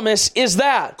promise is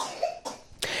that?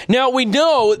 Now we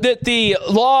know that the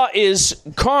law is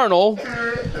carnal.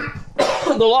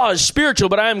 The law is spiritual,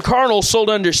 but I am carnal, sold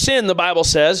under sin, the Bible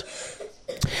says.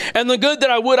 And the good that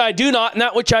I would, I do not, and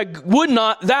that which I would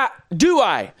not, that do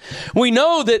I. We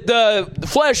know that the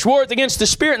flesh warreth against the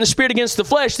spirit, and the spirit against the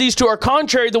flesh. These two are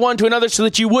contrary the one to another, so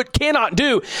that you cannot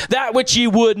do that which you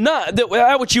would not,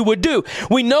 that which you would do.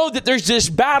 We know that there's this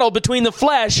battle between the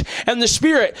flesh and the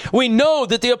spirit. We know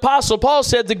that the Apostle Paul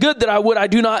said, the good that I would, I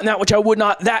do not, and that which I would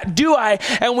not, that do I.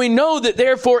 And we know that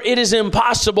therefore it is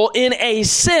impossible in a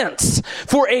sense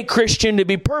for a Christian to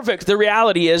be perfect. The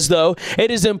reality is, though, it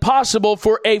is impossible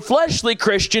for a fleshly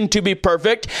Christian to be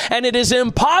perfect, and it is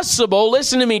impossible,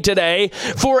 listen to me today,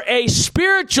 for a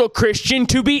spiritual Christian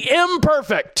to be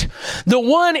imperfect. The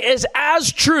one is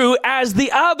as true as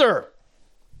the other.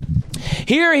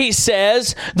 Here he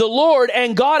says, the Lord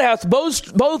and God hath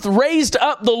both raised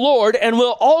up the Lord, and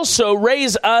will also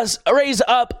raise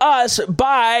up us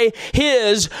by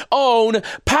his own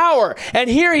power. And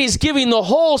here he's giving the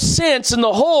whole sense and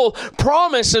the whole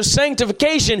promise of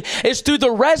sanctification is through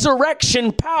the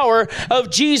resurrection power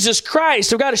of Jesus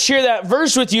Christ. I've got to share that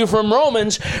verse with you from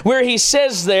Romans, where he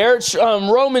says there, it's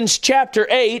Romans chapter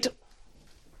 8.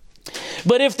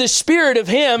 But if the spirit of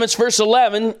him, it's verse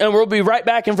 11, and we'll be right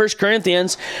back in 1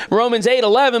 Corinthians, Romans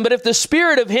 8:11, but if the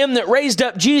spirit of him that raised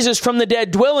up Jesus from the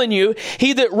dead dwell in you,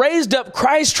 he that raised up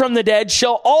Christ from the dead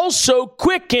shall also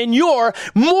quicken your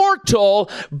mortal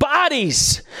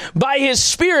bodies by his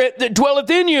spirit that dwelleth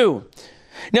in you.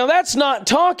 Now, that's not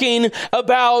talking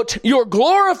about your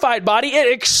glorified body.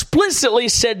 It explicitly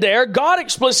said there, God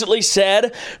explicitly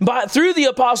said, through the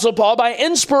Apostle Paul, by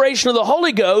inspiration of the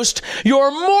Holy Ghost, your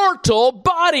mortal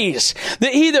bodies,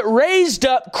 that he that raised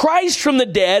up Christ from the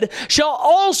dead shall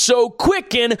also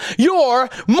quicken your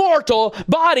mortal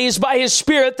bodies by his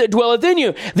Spirit that dwelleth in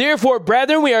you. Therefore,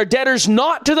 brethren, we are debtors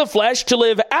not to the flesh, to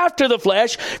live after the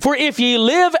flesh. For if ye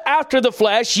live after the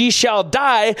flesh, ye shall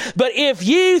die. But if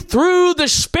ye through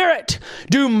the Spirit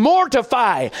do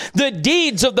mortify the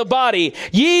deeds of the body,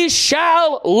 ye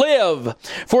shall live.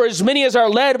 For as many as are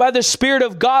led by the Spirit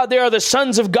of God, they are the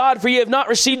sons of God. For ye have not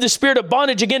received the spirit of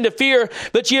bondage again to fear,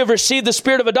 but ye have received the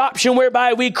Spirit of adoption,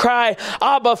 whereby we cry,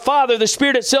 Abba, Father. The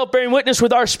Spirit itself bearing witness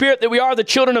with our spirit that we are the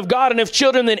children of God, and if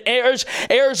children, then heirs,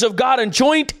 heirs of God, and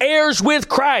joint heirs with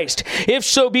Christ. If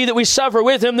so be that we suffer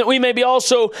with him, that we may be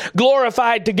also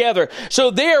glorified together.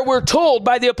 So there we're told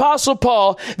by the Apostle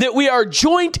Paul that we are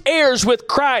joint heirs with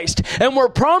Christ, and we're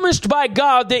promised by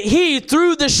God that he,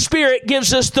 through the Spirit,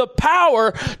 gives us the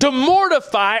power to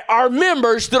mortify our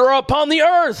members that are upon the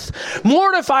earth.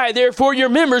 Mortify, therefore, your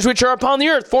members which are upon the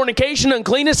earth. Fornication,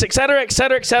 uncleanness, etc.,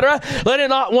 etc., etc. Let it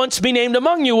not once be named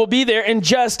among you. We'll be there in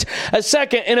just a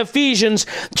second in Ephesians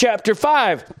chapter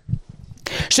 5.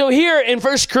 So here in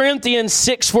 1 Corinthians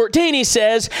 6:14, he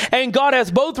says, and God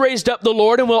hath both raised up the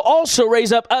Lord, and will also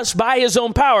raise up us by his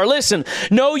own power. Listen,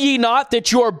 know ye not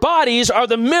that your bodies are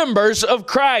the members of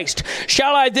Christ?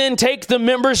 Shall I then take the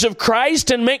members of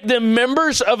Christ and make them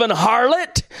members of an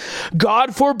harlot?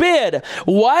 God forbid.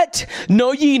 What?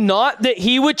 Know ye not that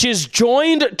he which is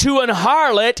joined to an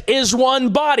harlot is one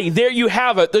body? There you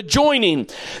have it, the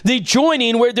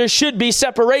joining where there should be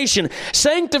separation.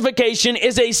 Sanctification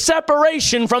is a separation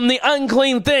from the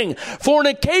unclean thing.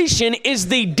 Fornication is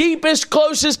the deepest,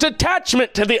 closest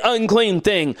attachment to the unclean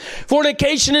thing.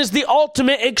 Fornication is the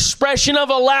ultimate expression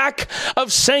of a lack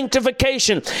of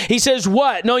sanctification. He says,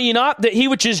 what? Know ye not that he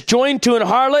which is joined to an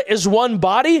harlot is one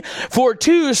body? For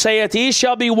two, saith he,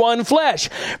 shall be one flesh.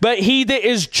 But he that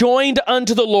is joined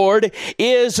unto the Lord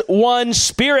is one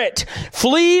spirit.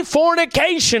 Flee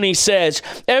fornication, he says.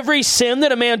 Every sin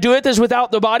that a man doeth is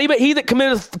without the body, but he that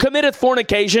committeth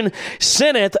fornication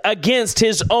sinneth against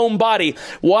his own body.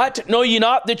 What? Know ye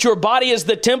not that your body is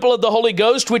the temple of the Holy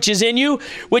Ghost, which is in you,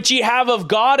 which ye have of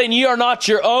God, and ye are not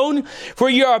your own? For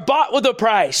ye are bought with a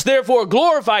price. Therefore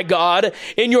glorify God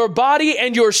in your body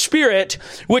and your spirit,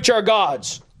 which are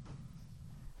God's.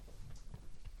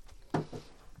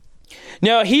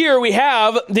 Now here we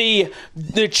have the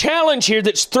challenge here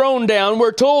that's thrown down.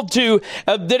 We're told to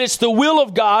that it's the will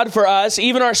of God for us,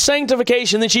 even our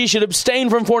sanctification, that ye should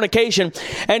abstain from fornication.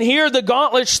 And here the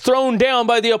gauntlet's thrown down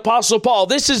by the Apostle Paul.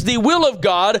 This is the will of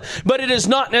God, but it is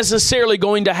not necessarily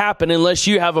going to happen unless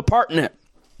you have a part in it.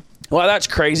 Well, that's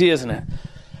crazy, isn't it?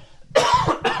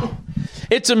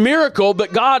 It's a miracle,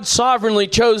 but God sovereignly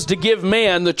chose to give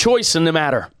man the choice in the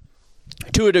matter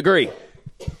to a degree.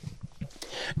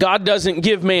 God doesn't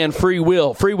give man free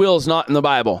will. Free will is not in the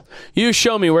Bible. You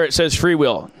show me where it says free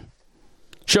will.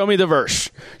 Show me the verse.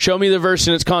 Show me the verse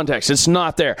in its context. It's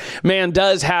not there. Man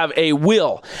does have a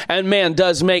will, and man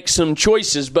does make some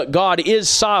choices, but God is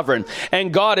sovereign,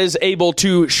 and God is able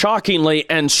to shockingly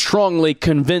and strongly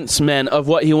convince men of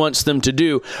what he wants them to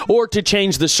do, or to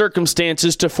change the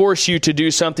circumstances to force you to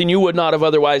do something you would not have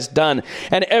otherwise done.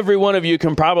 And every one of you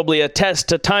can probably attest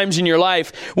to times in your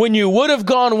life when you would have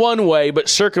gone one way, but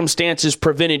circumstances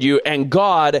prevented you, and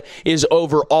God is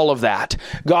over all of that.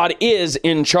 God is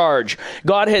in charge.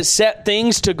 God has set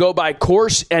things to go by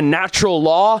course and natural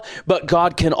law, but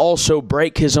God can also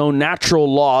break his own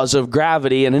natural laws of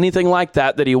gravity and anything like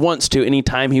that he wants to,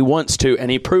 anytime he wants to.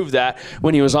 And he proved that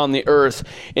when he was on the earth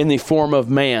in the form of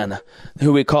man,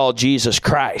 who we call Jesus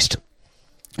Christ.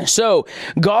 So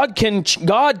God can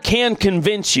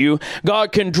convince you,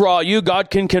 God can draw you, God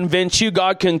can convince you,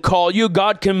 God can call you,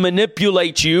 God can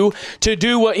manipulate you to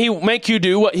do make you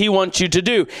do what he wants you to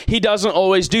do. He doesn't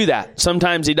always do that.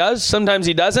 Sometimes he does, sometimes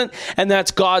he doesn't, and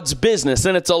that's God's business.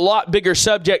 And it's a lot bigger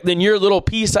subject than your little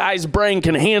pea-sized brain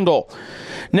can handle.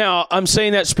 Now, I'm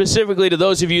saying that specifically to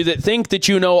those of you that think that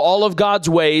you know all of God's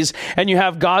ways and you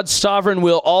have God's sovereign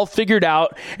will all figured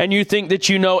out, and you think that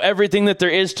you know everything that there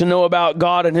is to know about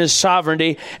God and his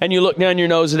sovereignty, and you look down your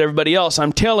nose at everybody else.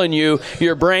 I'm telling you,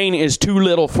 your brain is too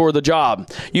little for the job.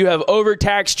 You have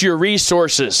overtaxed your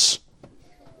resources.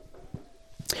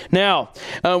 Now,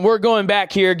 we're going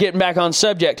back here, getting back on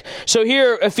subject. So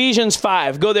here, Ephesians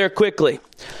 5. Go there quickly.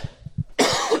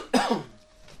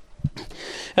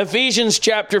 Ephesians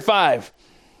chapter 5.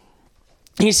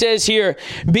 He says here,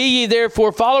 "Be ye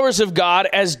therefore followers of God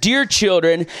as dear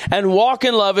children, and walk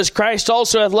in love as Christ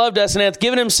also hath loved us, and hath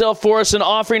given himself for us an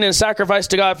offering and sacrifice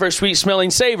to God for a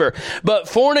sweet-smelling savor. But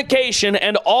fornication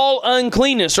and all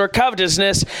uncleanness or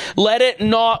covetousness, let it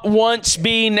not once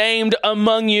be named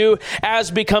among you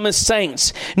as becometh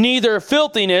saints. Neither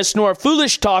filthiness, nor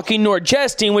foolish talking, nor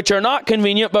jesting, which are not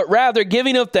convenient, but rather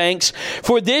giving of thanks.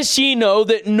 For this ye know,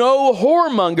 that no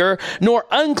whoremonger, nor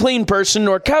unclean person,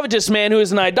 nor covetous man who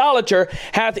is an idolater,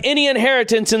 hath any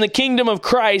inheritance in the kingdom of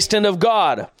Christ and of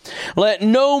God. Let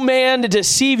no man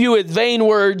deceive you with vain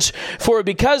words, for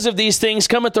because of these things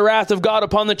cometh the wrath of God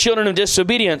upon the children of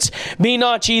disobedience. Be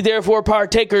not ye therefore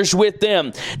partakers with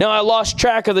them." Now I lost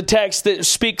track of the text that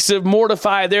speaks of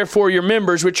 "mortify therefore your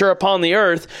members which are upon the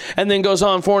earth," and then goes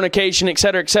on fornication,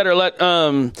 etc.,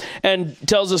 and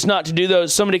tells us not to do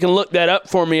those. Somebody can look that up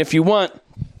for me if you want,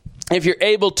 if you're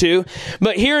able to.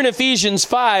 But here in Ephesians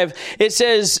 5, it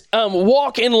says,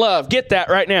 walk in love. Get that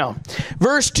right now.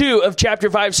 Verse 2 of chapter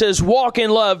 5 says, walk in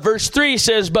love. Verse 3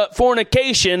 says, but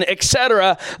fornication,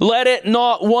 etc., let it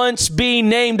not once be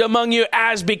named among you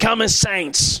as becometh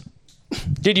saints.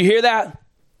 Did you hear that?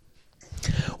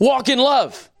 Walk in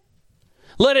love.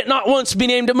 Let it not once be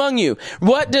named among you.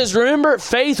 Remember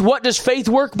faith, what does faith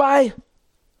work by?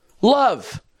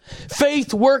 Love.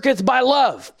 Faith worketh by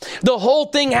love. The whole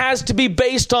thing has to be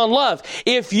based on love.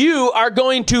 If you are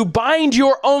going to bind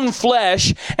your own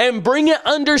flesh and bring it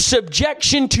under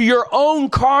subjection to your own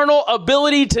carnal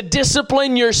ability to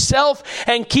discipline yourself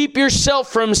and keep yourself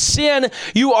from sin,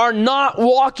 you are not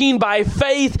walking by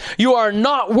faith. You are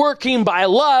not working by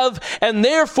love, and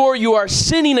therefore you are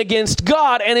sinning against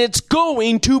God, and it's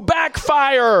going to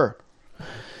backfire.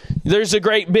 There's a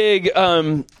great big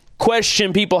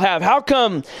question people have. How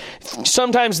come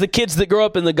sometimes the kids that grow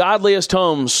up in the godliest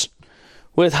homes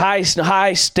with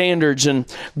high standards and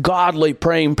godly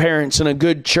praying parents and a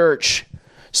good church,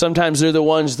 sometimes they're the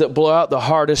ones that blow out the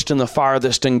hardest and the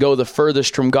farthest and go the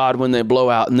furthest from God when they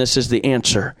blow out? And this is the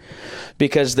answer.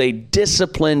 Because they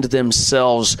disciplined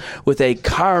themselves with a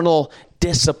carnal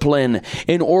discipline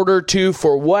in order to,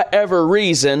 for whatever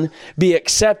reason, be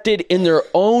accepted in their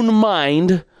own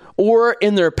mind, or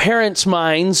in their parents'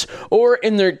 minds, or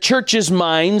in their church's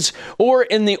minds, or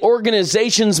in the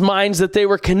organization's minds that they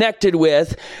were connected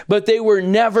with, but they were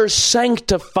never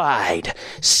sanctified,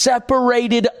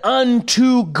 separated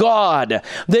unto God.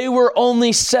 They were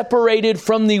only separated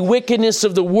from the wickedness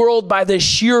of the world by the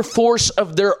sheer force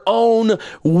of their own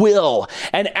will.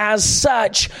 And as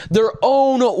such, their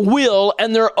own will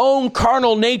and their own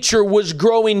carnal nature was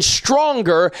growing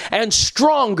stronger and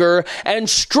stronger and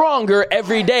stronger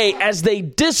every day as they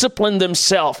disciplined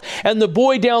themselves. And the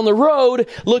boy down the road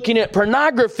looking at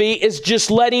pornography is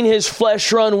just letting his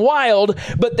flesh run wild.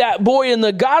 But that boy in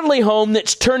the godly home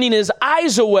that's turning his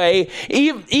eyes away,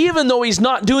 even though he's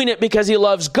not doing it because he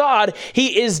loves God,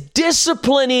 he is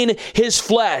disciplining his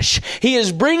flesh. He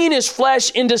is bringing his flesh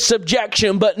into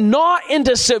subjection, but not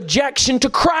into subjection to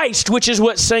Christ, which is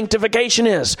what sanctification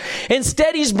is.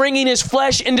 Instead, he's bringing his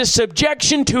flesh into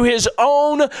subjection to his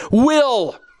own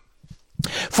will,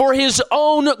 for his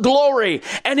own glory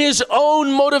and his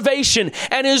own motivation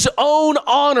and his own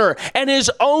honor and his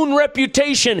own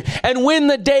reputation. And when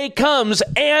the day comes,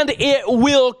 and it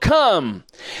will come,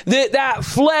 that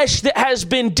flesh that has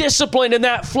been disciplined and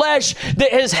that flesh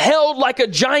that has held like a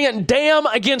giant dam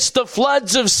against the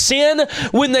floods of sin,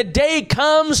 when the day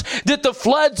comes that the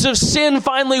floods of sin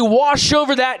finally wash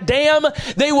over that dam,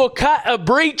 they will cut a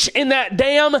breach in that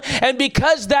dam. And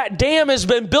because that dam has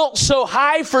been built so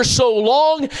high for so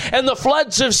long, and the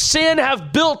floods of sin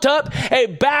have built up a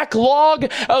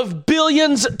backlog of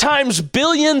billions times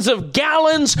billions of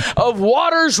gallons of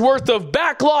water's worth of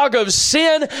backlog of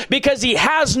sin, because he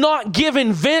has not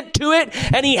given vent to it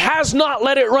and he has not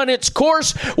let it run its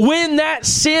course. When that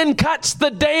sin cuts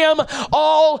the dam,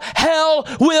 all hell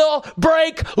will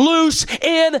break loose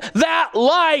in that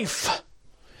life.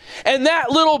 And that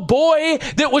little boy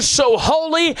that was so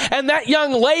holy, and that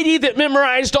young lady that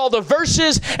memorized all the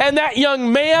verses, and that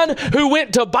young man who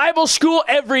went to Bible school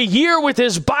every year with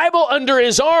his Bible under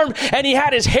his arm, and he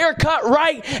had his hair cut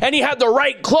right, and he had the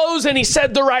right clothes, and he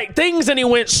said the right things, and he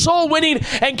went soul winning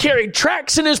and carried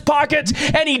tracts in his pockets,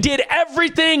 and he did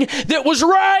everything that was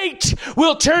right,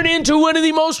 will turn into one of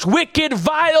the most wicked,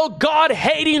 vile,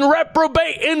 God-hating,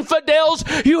 reprobate infidels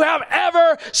you have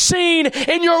ever seen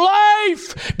in your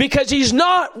life, because he's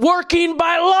not working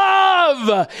by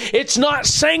love. It's not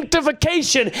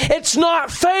sanctification. It's not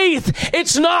faith.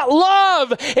 It's not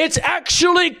love. It's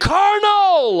actually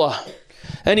carnal.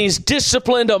 And he's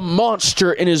disciplined a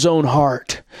monster in his own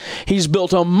heart. He's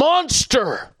built a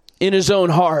monster in his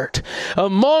own heart. A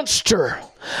monster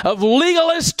of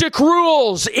legalistic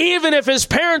rules, even if his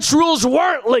parents' rules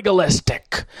weren't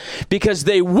legalistic, because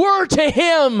they were to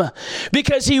him,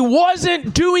 because he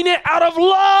wasn't doing it out of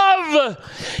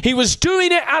love. He was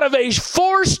doing it out of a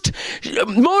forced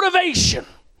motivation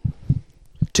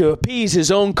to appease his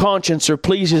own conscience or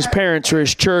please his parents or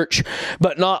his church,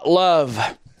 but not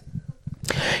love.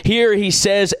 Here he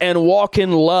says, and walk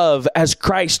in love, as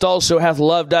Christ also hath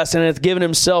loved us, and hath given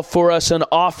himself for us an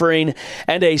offering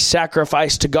and a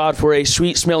sacrifice to God for a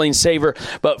sweet-smelling savor.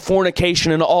 But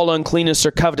fornication and all uncleanness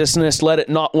or covetousness, let it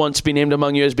not once be named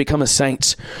among you as become as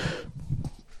saints.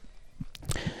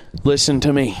 Listen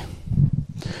to me.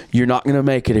 You're not going to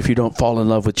make it if you don't fall in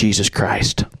love with Jesus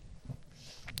Christ.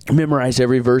 Memorize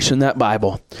every verse in that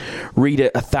Bible. Read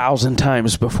it 1,000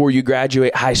 times before you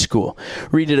graduate high school.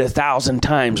 Read it 1,000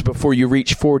 times before you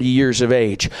reach 40 years of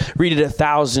age. Read it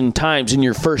 1,000 times in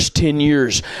your first 10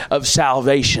 years of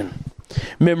salvation.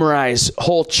 Memorize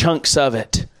whole chunks of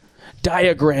it.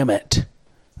 Diagram it.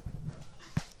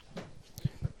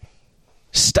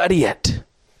 Study it.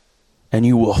 And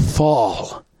you will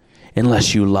fall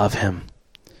unless you love him.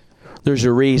 There's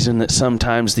a reason that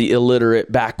sometimes the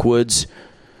illiterate backwoods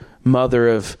mother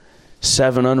of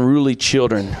 7 unruly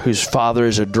children whose father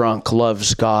is a drunk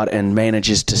loves God and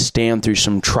manages to stand through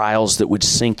some trials that would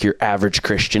sink your average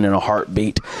Christian in a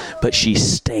heartbeat, but she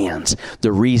stands.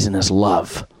 The reason is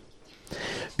love.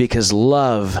 Because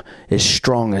love is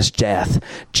strong as death.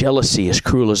 Jealousy is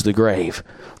cruel as the grave.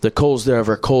 The coals thereof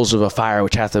are coals of a fire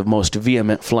which hath a most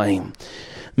vehement flame.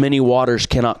 Many waters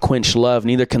cannot quench love,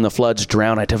 neither can the floods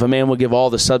drown it. If a man will give all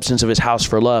the substance of his house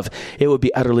for love, it would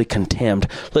be utterly contemned.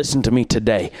 Listen to me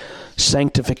today.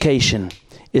 Sanctification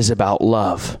is about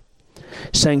love.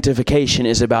 Sanctification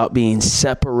is about being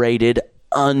separated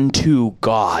unto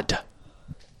God.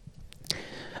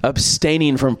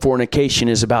 Abstaining from fornication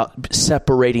is about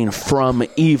separating from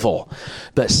evil.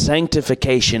 But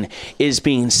sanctification is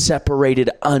being separated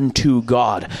unto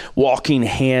God, walking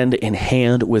hand in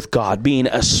hand with God, being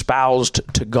espoused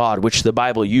to God, which the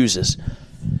Bible uses.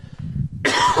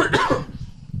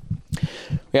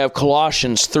 We have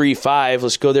Colossians 3:5.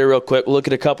 Let's go there real quick. We'll look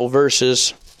at a couple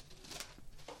verses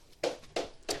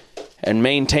and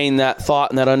maintain that thought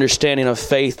and that understanding of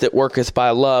faith that worketh by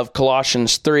love.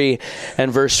 Colossians 3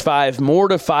 and verse 5.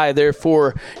 Mortify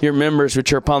therefore your members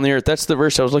which are upon the earth. That's the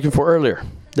verse I was looking for earlier.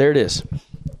 There it is.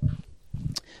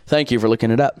 Thank you for looking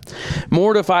it up.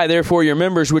 Mortify therefore your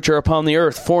members which are upon the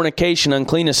earth, fornication,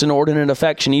 uncleanness, inordinate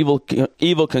affection,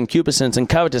 evil concupiscence, and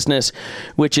covetousness,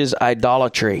 which is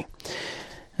idolatry.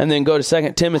 And then go to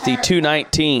 2 Timothy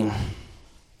 2:19.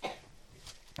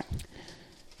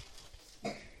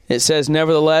 It says,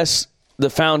 nevertheless, the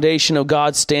foundation of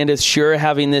God standeth sure,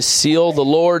 having this seal, the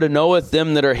Lord knoweth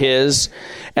them that are his,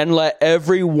 and let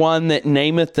every one that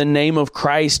nameth the name of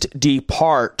Christ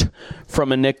depart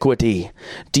from iniquity.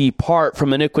 Depart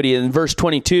from iniquity. In verse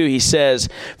 22, he says,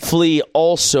 flee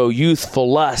also youthful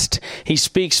lust. He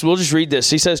speaks, we'll just read this.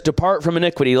 He says, depart from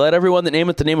iniquity. Let everyone that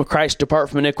nameth the name of Christ depart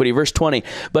from iniquity. Verse 20,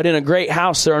 but in a great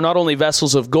house there are not only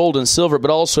vessels of gold and silver,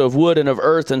 but also of wood and of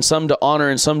earth, and some to honor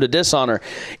and some to dishonor.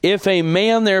 If a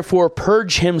man therefore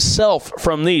purge himself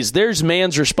from these, there's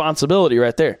man's responsibility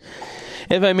right there.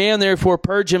 If a man therefore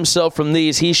purge himself from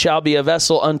these, he shall be a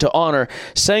vessel unto honor,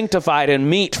 sanctified and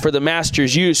meet for the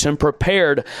master's use, and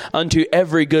prepared unto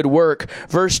every good work.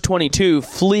 Verse 22,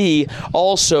 flee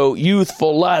also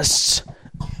youthful lusts,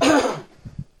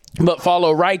 but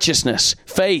follow righteousness,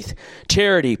 faith,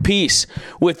 charity, peace,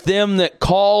 with them that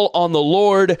call on the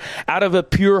Lord out of a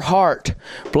pure heart.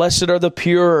 Blessed are the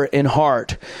pure in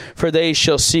heart, for they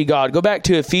shall see God. Go back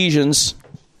to Ephesians.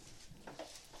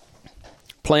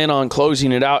 Plan on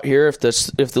closing it out here if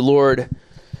the Lord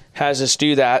has us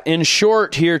do that. In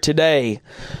short, here today,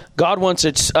 God wants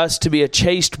us to be a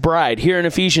chaste bride. Here in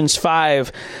Ephesians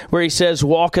 5, where he says,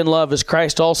 walk in love as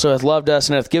Christ also hath loved us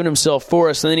and hath given himself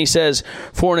for us. And then he says,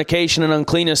 fornication and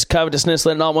uncleanness, covetousness,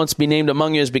 let not once be named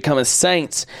among you as becometh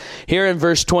saints. Here in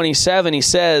verse 27, he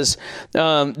says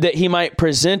that he might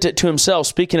present it to himself,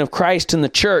 speaking of Christ and the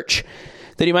church,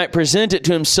 that he might present it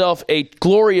to himself a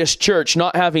glorious church,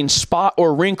 not having spot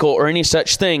or wrinkle or any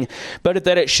such thing, but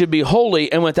that it should be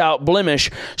holy and without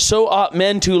blemish. So ought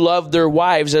men to love their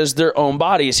wives as their own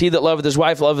bodies. He that loveth his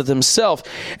wife loveth himself.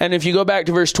 And if you go back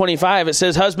to verse 25, it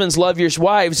says, husbands, love your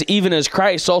wives, even as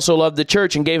Christ also loved the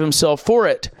church and gave himself for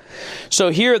it.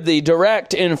 So here the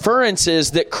direct inference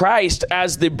is that Christ,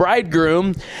 as the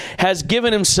bridegroom, has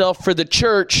given himself for the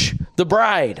church, the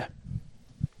bride.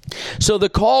 So the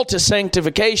call to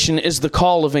sanctification is the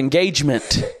call of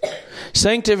engagement.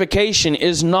 Sanctification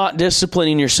is not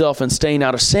disciplining yourself and staying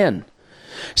out of sin.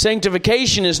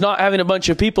 Sanctification is not having a bunch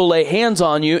of people lay hands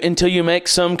on you until you make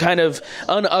some kind of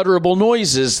unutterable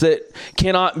noises that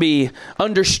cannot be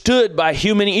understood by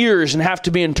human ears and have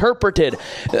to be interpreted.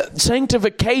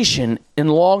 Sanctification, in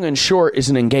long and short, is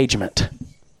an engagement.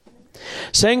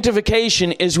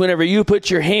 Sanctification is whenever you put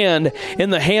your hand in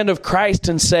the hand of Christ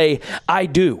and say, I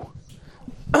do.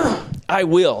 I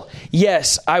will.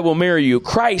 Yes, I will marry you.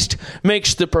 Christ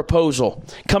makes the proposal.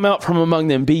 Come out from among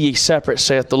them, be ye separate,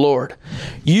 saith the Lord.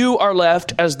 You are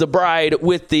left as the bride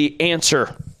with the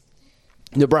answer,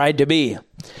 the bride to be.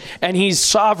 And he's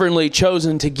sovereignly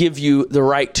chosen to give you the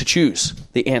right to choose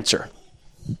the answer.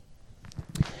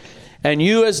 And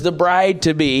you as the bride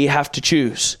to be have to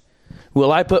choose.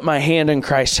 Will I put my hand in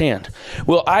Christ's hand?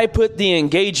 Will I put the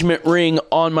engagement ring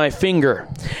on my finger?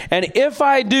 And if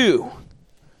I do,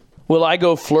 will I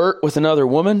go flirt with another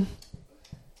woman?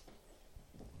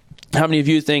 How many of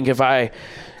you think if I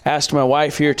asked my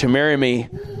wife here to marry me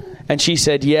and she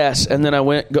said yes, and then I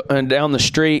went down the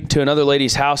street to another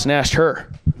lady's house and asked her,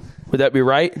 would that be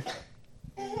right?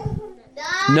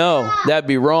 No, that'd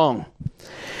be wrong.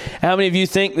 How many of you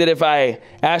think that if I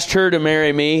asked her to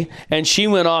marry me and she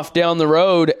went off down the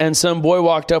road and some boy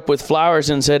walked up with flowers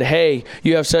and said, hey,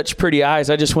 you have such pretty eyes,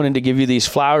 I just wanted to give you these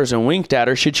flowers, and winked at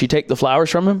her, should she take the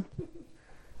flowers from him?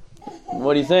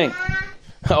 What do you think?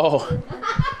 Oh,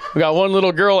 we got one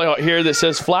little girl out here that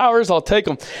says, flowers, I'll take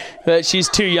them. But she's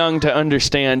too young to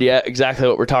understand yet exactly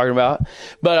what we're talking about.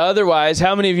 But otherwise,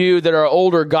 how many of you that are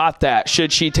older got that?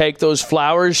 Should she take those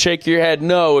flowers? Shake your head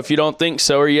no if you don't think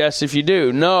so, or yes if you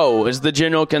do. No is the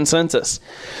general consensus.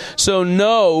 So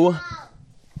no,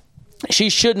 she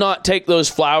should not take those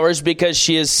flowers because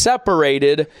she is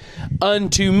separated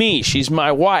unto me. She's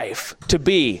my wife to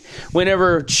be.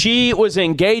 Whenever she was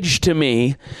engaged to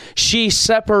me, she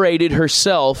separated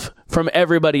herself from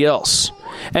everybody else.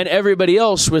 And everybody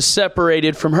else was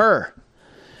separated from her.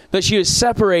 But she was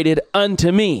separated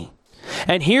unto me.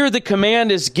 And here the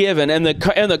command is given and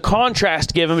the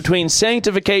contrast given between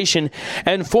sanctification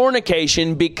and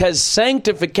fornication, because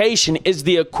sanctification is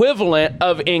the equivalent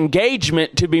of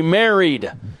engagement to be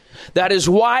married. That is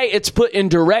why it's put in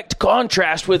direct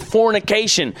contrast with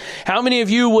fornication. How many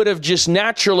of you would have just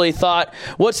naturally thought,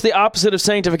 what's the opposite of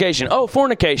sanctification? Oh,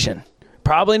 fornication.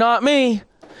 Probably not me.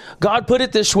 God put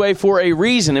it this way for a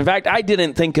reason. In fact, I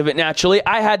didn't think of it naturally.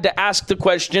 I had to ask the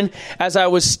question as I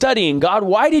was studying, God,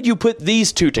 why did you put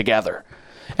these two together?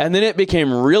 And then it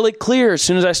became really clear as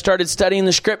soon as I started studying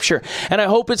the scripture. And I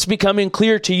hope it's becoming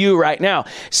clear to you right now.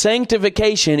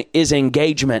 Sanctification is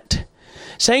engagement.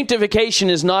 Sanctification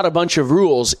is not a bunch of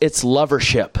rules. It's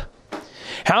lovership.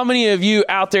 How many of you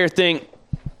out there think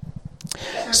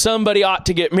somebody ought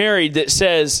to get married that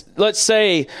says, let's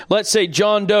say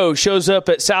John Doe shows up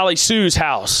at Sally Sue's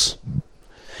house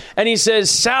and he says,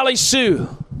 Sally Sue,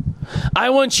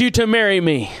 I want you to marry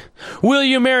me. Will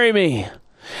you marry me?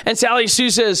 And Sally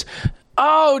Sue says,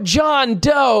 oh, John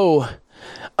Doe,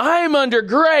 I'm under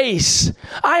grace.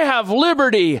 I have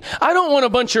liberty. I don't want a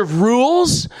bunch of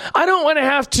rules. I don't want to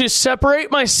have to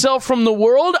separate myself from the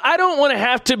world. I don't want to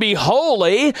have to be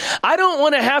holy. I don't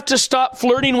want to have to stop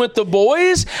flirting with the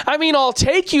boys. I mean, I'll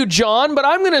take you, John, but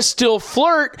I'm going to still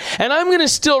flirt, and I'm going to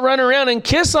still run around and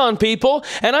kiss on people,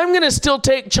 and I'm going to still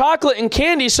take chocolate and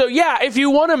candy. So yeah, if you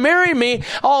want to marry me,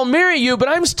 I'll marry you, but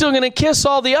I'm still going to kiss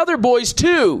all the other boys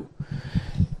too.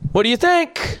 What do you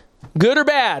think? Good or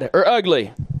bad or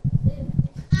ugly?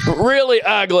 Really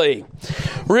ugly.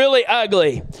 Really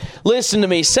ugly. Listen to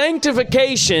me.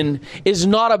 Sanctification is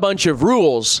not a bunch of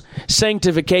rules.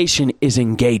 Sanctification is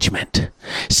engagement.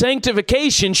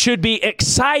 Sanctification should be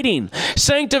exciting.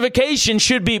 Sanctification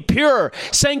should be pure.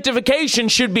 Sanctification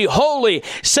should be holy.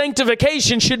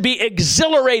 Sanctification should be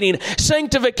exhilarating.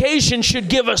 Sanctification should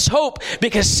give us hope,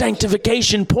 because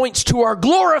sanctification points to our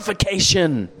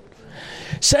glorification.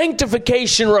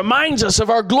 Sanctification reminds us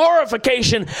of our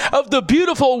glorification, of the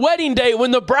beautiful wedding day when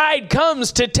the bridegroom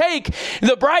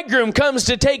comes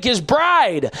to take his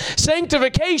bride.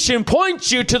 Sanctification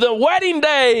points you to the wedding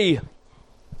day.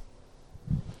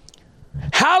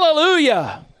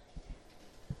 Hallelujah.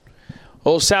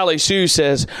 Old Sally Sue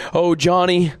says, "Oh,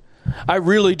 Johnny, I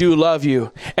really do love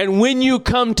you. And when you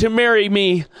come to marry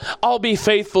me, I'll be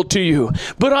faithful to you.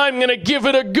 But I'm going to give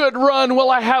it a good run while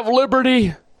I have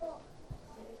liberty."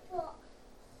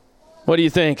 What do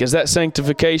you think? Is that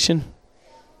sanctification?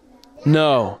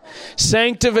 No.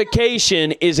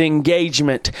 Sanctification is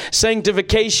engagement.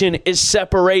 Sanctification is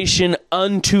separation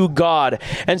unto God.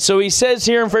 And so he says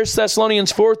here in 1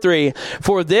 Thessalonians 4:3,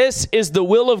 "For this is the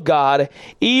will of God,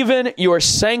 even your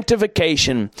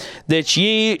sanctification, that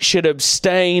ye should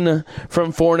abstain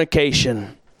from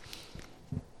fornication."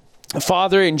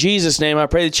 Father, in Jesus' name, I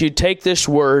pray that you'd take this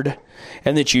word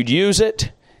and that you'd use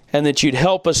it and that you'd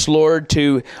help us, Lord,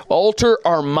 to alter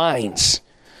our minds.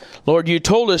 Lord, you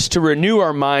told us to renew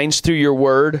our minds through your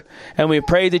word, and we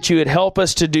pray that you would help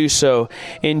us to do so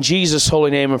in Jesus' holy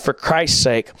name and for Christ's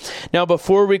sake. Now,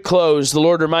 before we close, the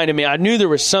Lord reminded me, I knew there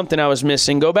was something I was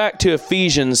missing. Go back to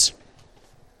Ephesians.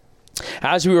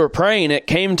 As we were praying, it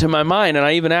came to my mind, and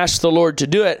I even asked the Lord to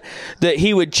do it, that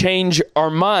he would change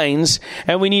our minds,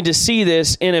 and we need to see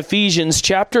this in Ephesians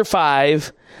chapter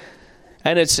 5,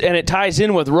 and it ties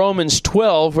in with Romans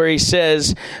 12, where he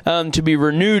says to be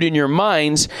renewed in your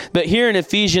minds. But here in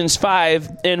Ephesians 5,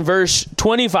 in verse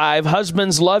 25,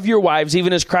 "Husbands, love your wives,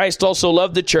 even as Christ also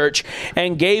loved the church,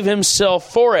 and gave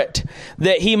himself for it,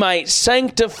 that he might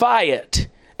sanctify it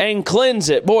and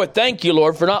cleanse it." Boy, thank you,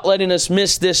 Lord, for not letting us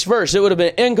miss this verse. It would have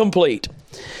been incomplete.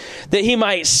 "That he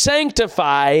might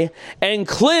sanctify and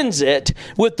cleanse it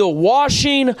with the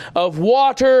washing of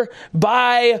water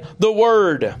by the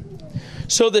word."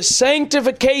 So the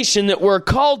sanctification that we're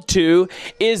called to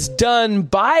is done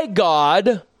by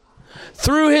God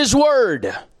through his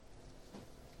word.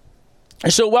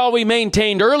 So while we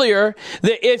maintained earlier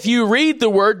that if you read the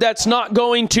word, that's not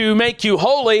going to make you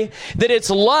holy, that it's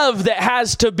love that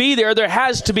has to be there. There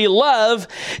has to be love.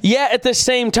 Yet at the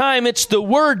same time, it's the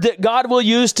word that God will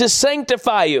use to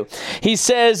sanctify you. He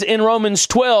says in Romans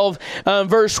 12,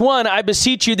 verse 1, "I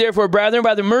beseech you therefore, brethren,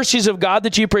 by the mercies of God,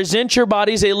 that you present your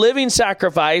bodies a living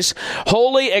sacrifice,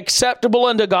 holy, acceptable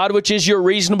unto God, which is your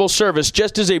reasonable service."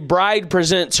 Just as a bride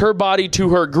presents her body to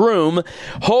her groom,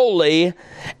 holy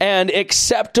and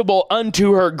acceptable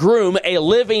unto her groom, a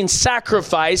living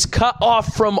sacrifice, cut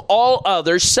off from all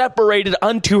others, separated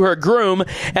unto her groom,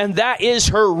 and that is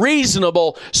her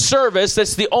reasonable service.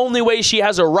 That's the only way she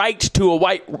has a right to a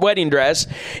white wedding dress.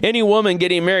 Any woman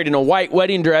getting married in a white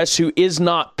wedding dress who is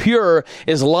not pure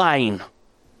is lying.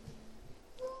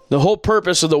 The whole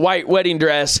purpose of the white wedding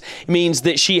dress means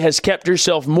that she has kept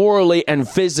herself morally and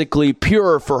physically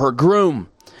pure for her groom.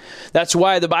 That's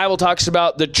why the Bible talks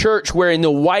about the church wearing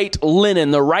the white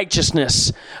linen, the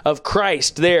righteousness of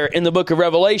Christ there in the book of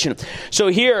Revelation. So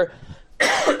here,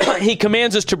 he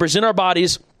commands us to present our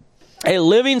bodies a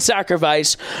living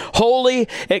sacrifice, holy,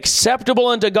 acceptable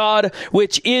unto God,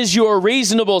 which is your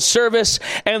reasonable service.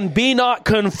 And be not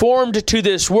conformed to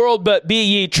this world, but be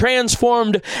ye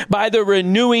transformed by the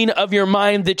renewing of your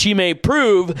mind, that ye may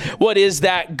prove what is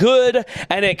that good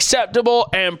and acceptable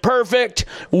and perfect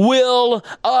will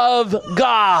of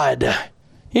God.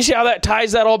 You see how that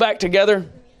ties that all back together?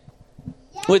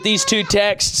 With these two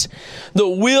texts, the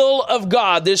will of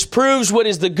God. This proves what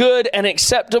is the good and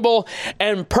acceptable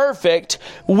and perfect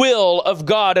will of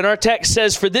God. And our text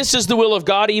says, "For this is the will of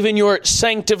God, even your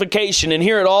sanctification." And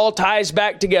here it all ties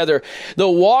back together. The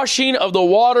washing of the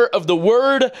water of the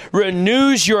word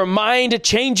renews your mind,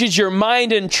 changes your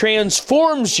mind, and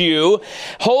transforms you,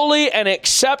 holy and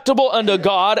acceptable unto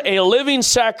God, a living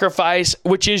sacrifice,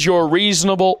 which is your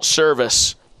reasonable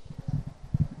service.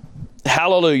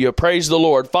 Hallelujah. Praise the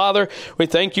Lord. Father, we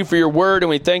thank you for your word, and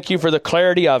we thank you for the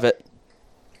clarity of it.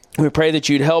 We pray that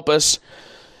you'd help us,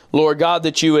 Lord God,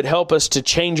 that you would help us to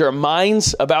change our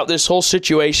minds about this whole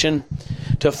situation,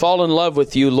 to fall in love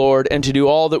with you, Lord, and to do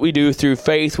all that we do through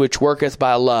faith, which worketh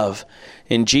by love.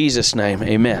 In Jesus' name,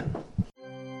 amen.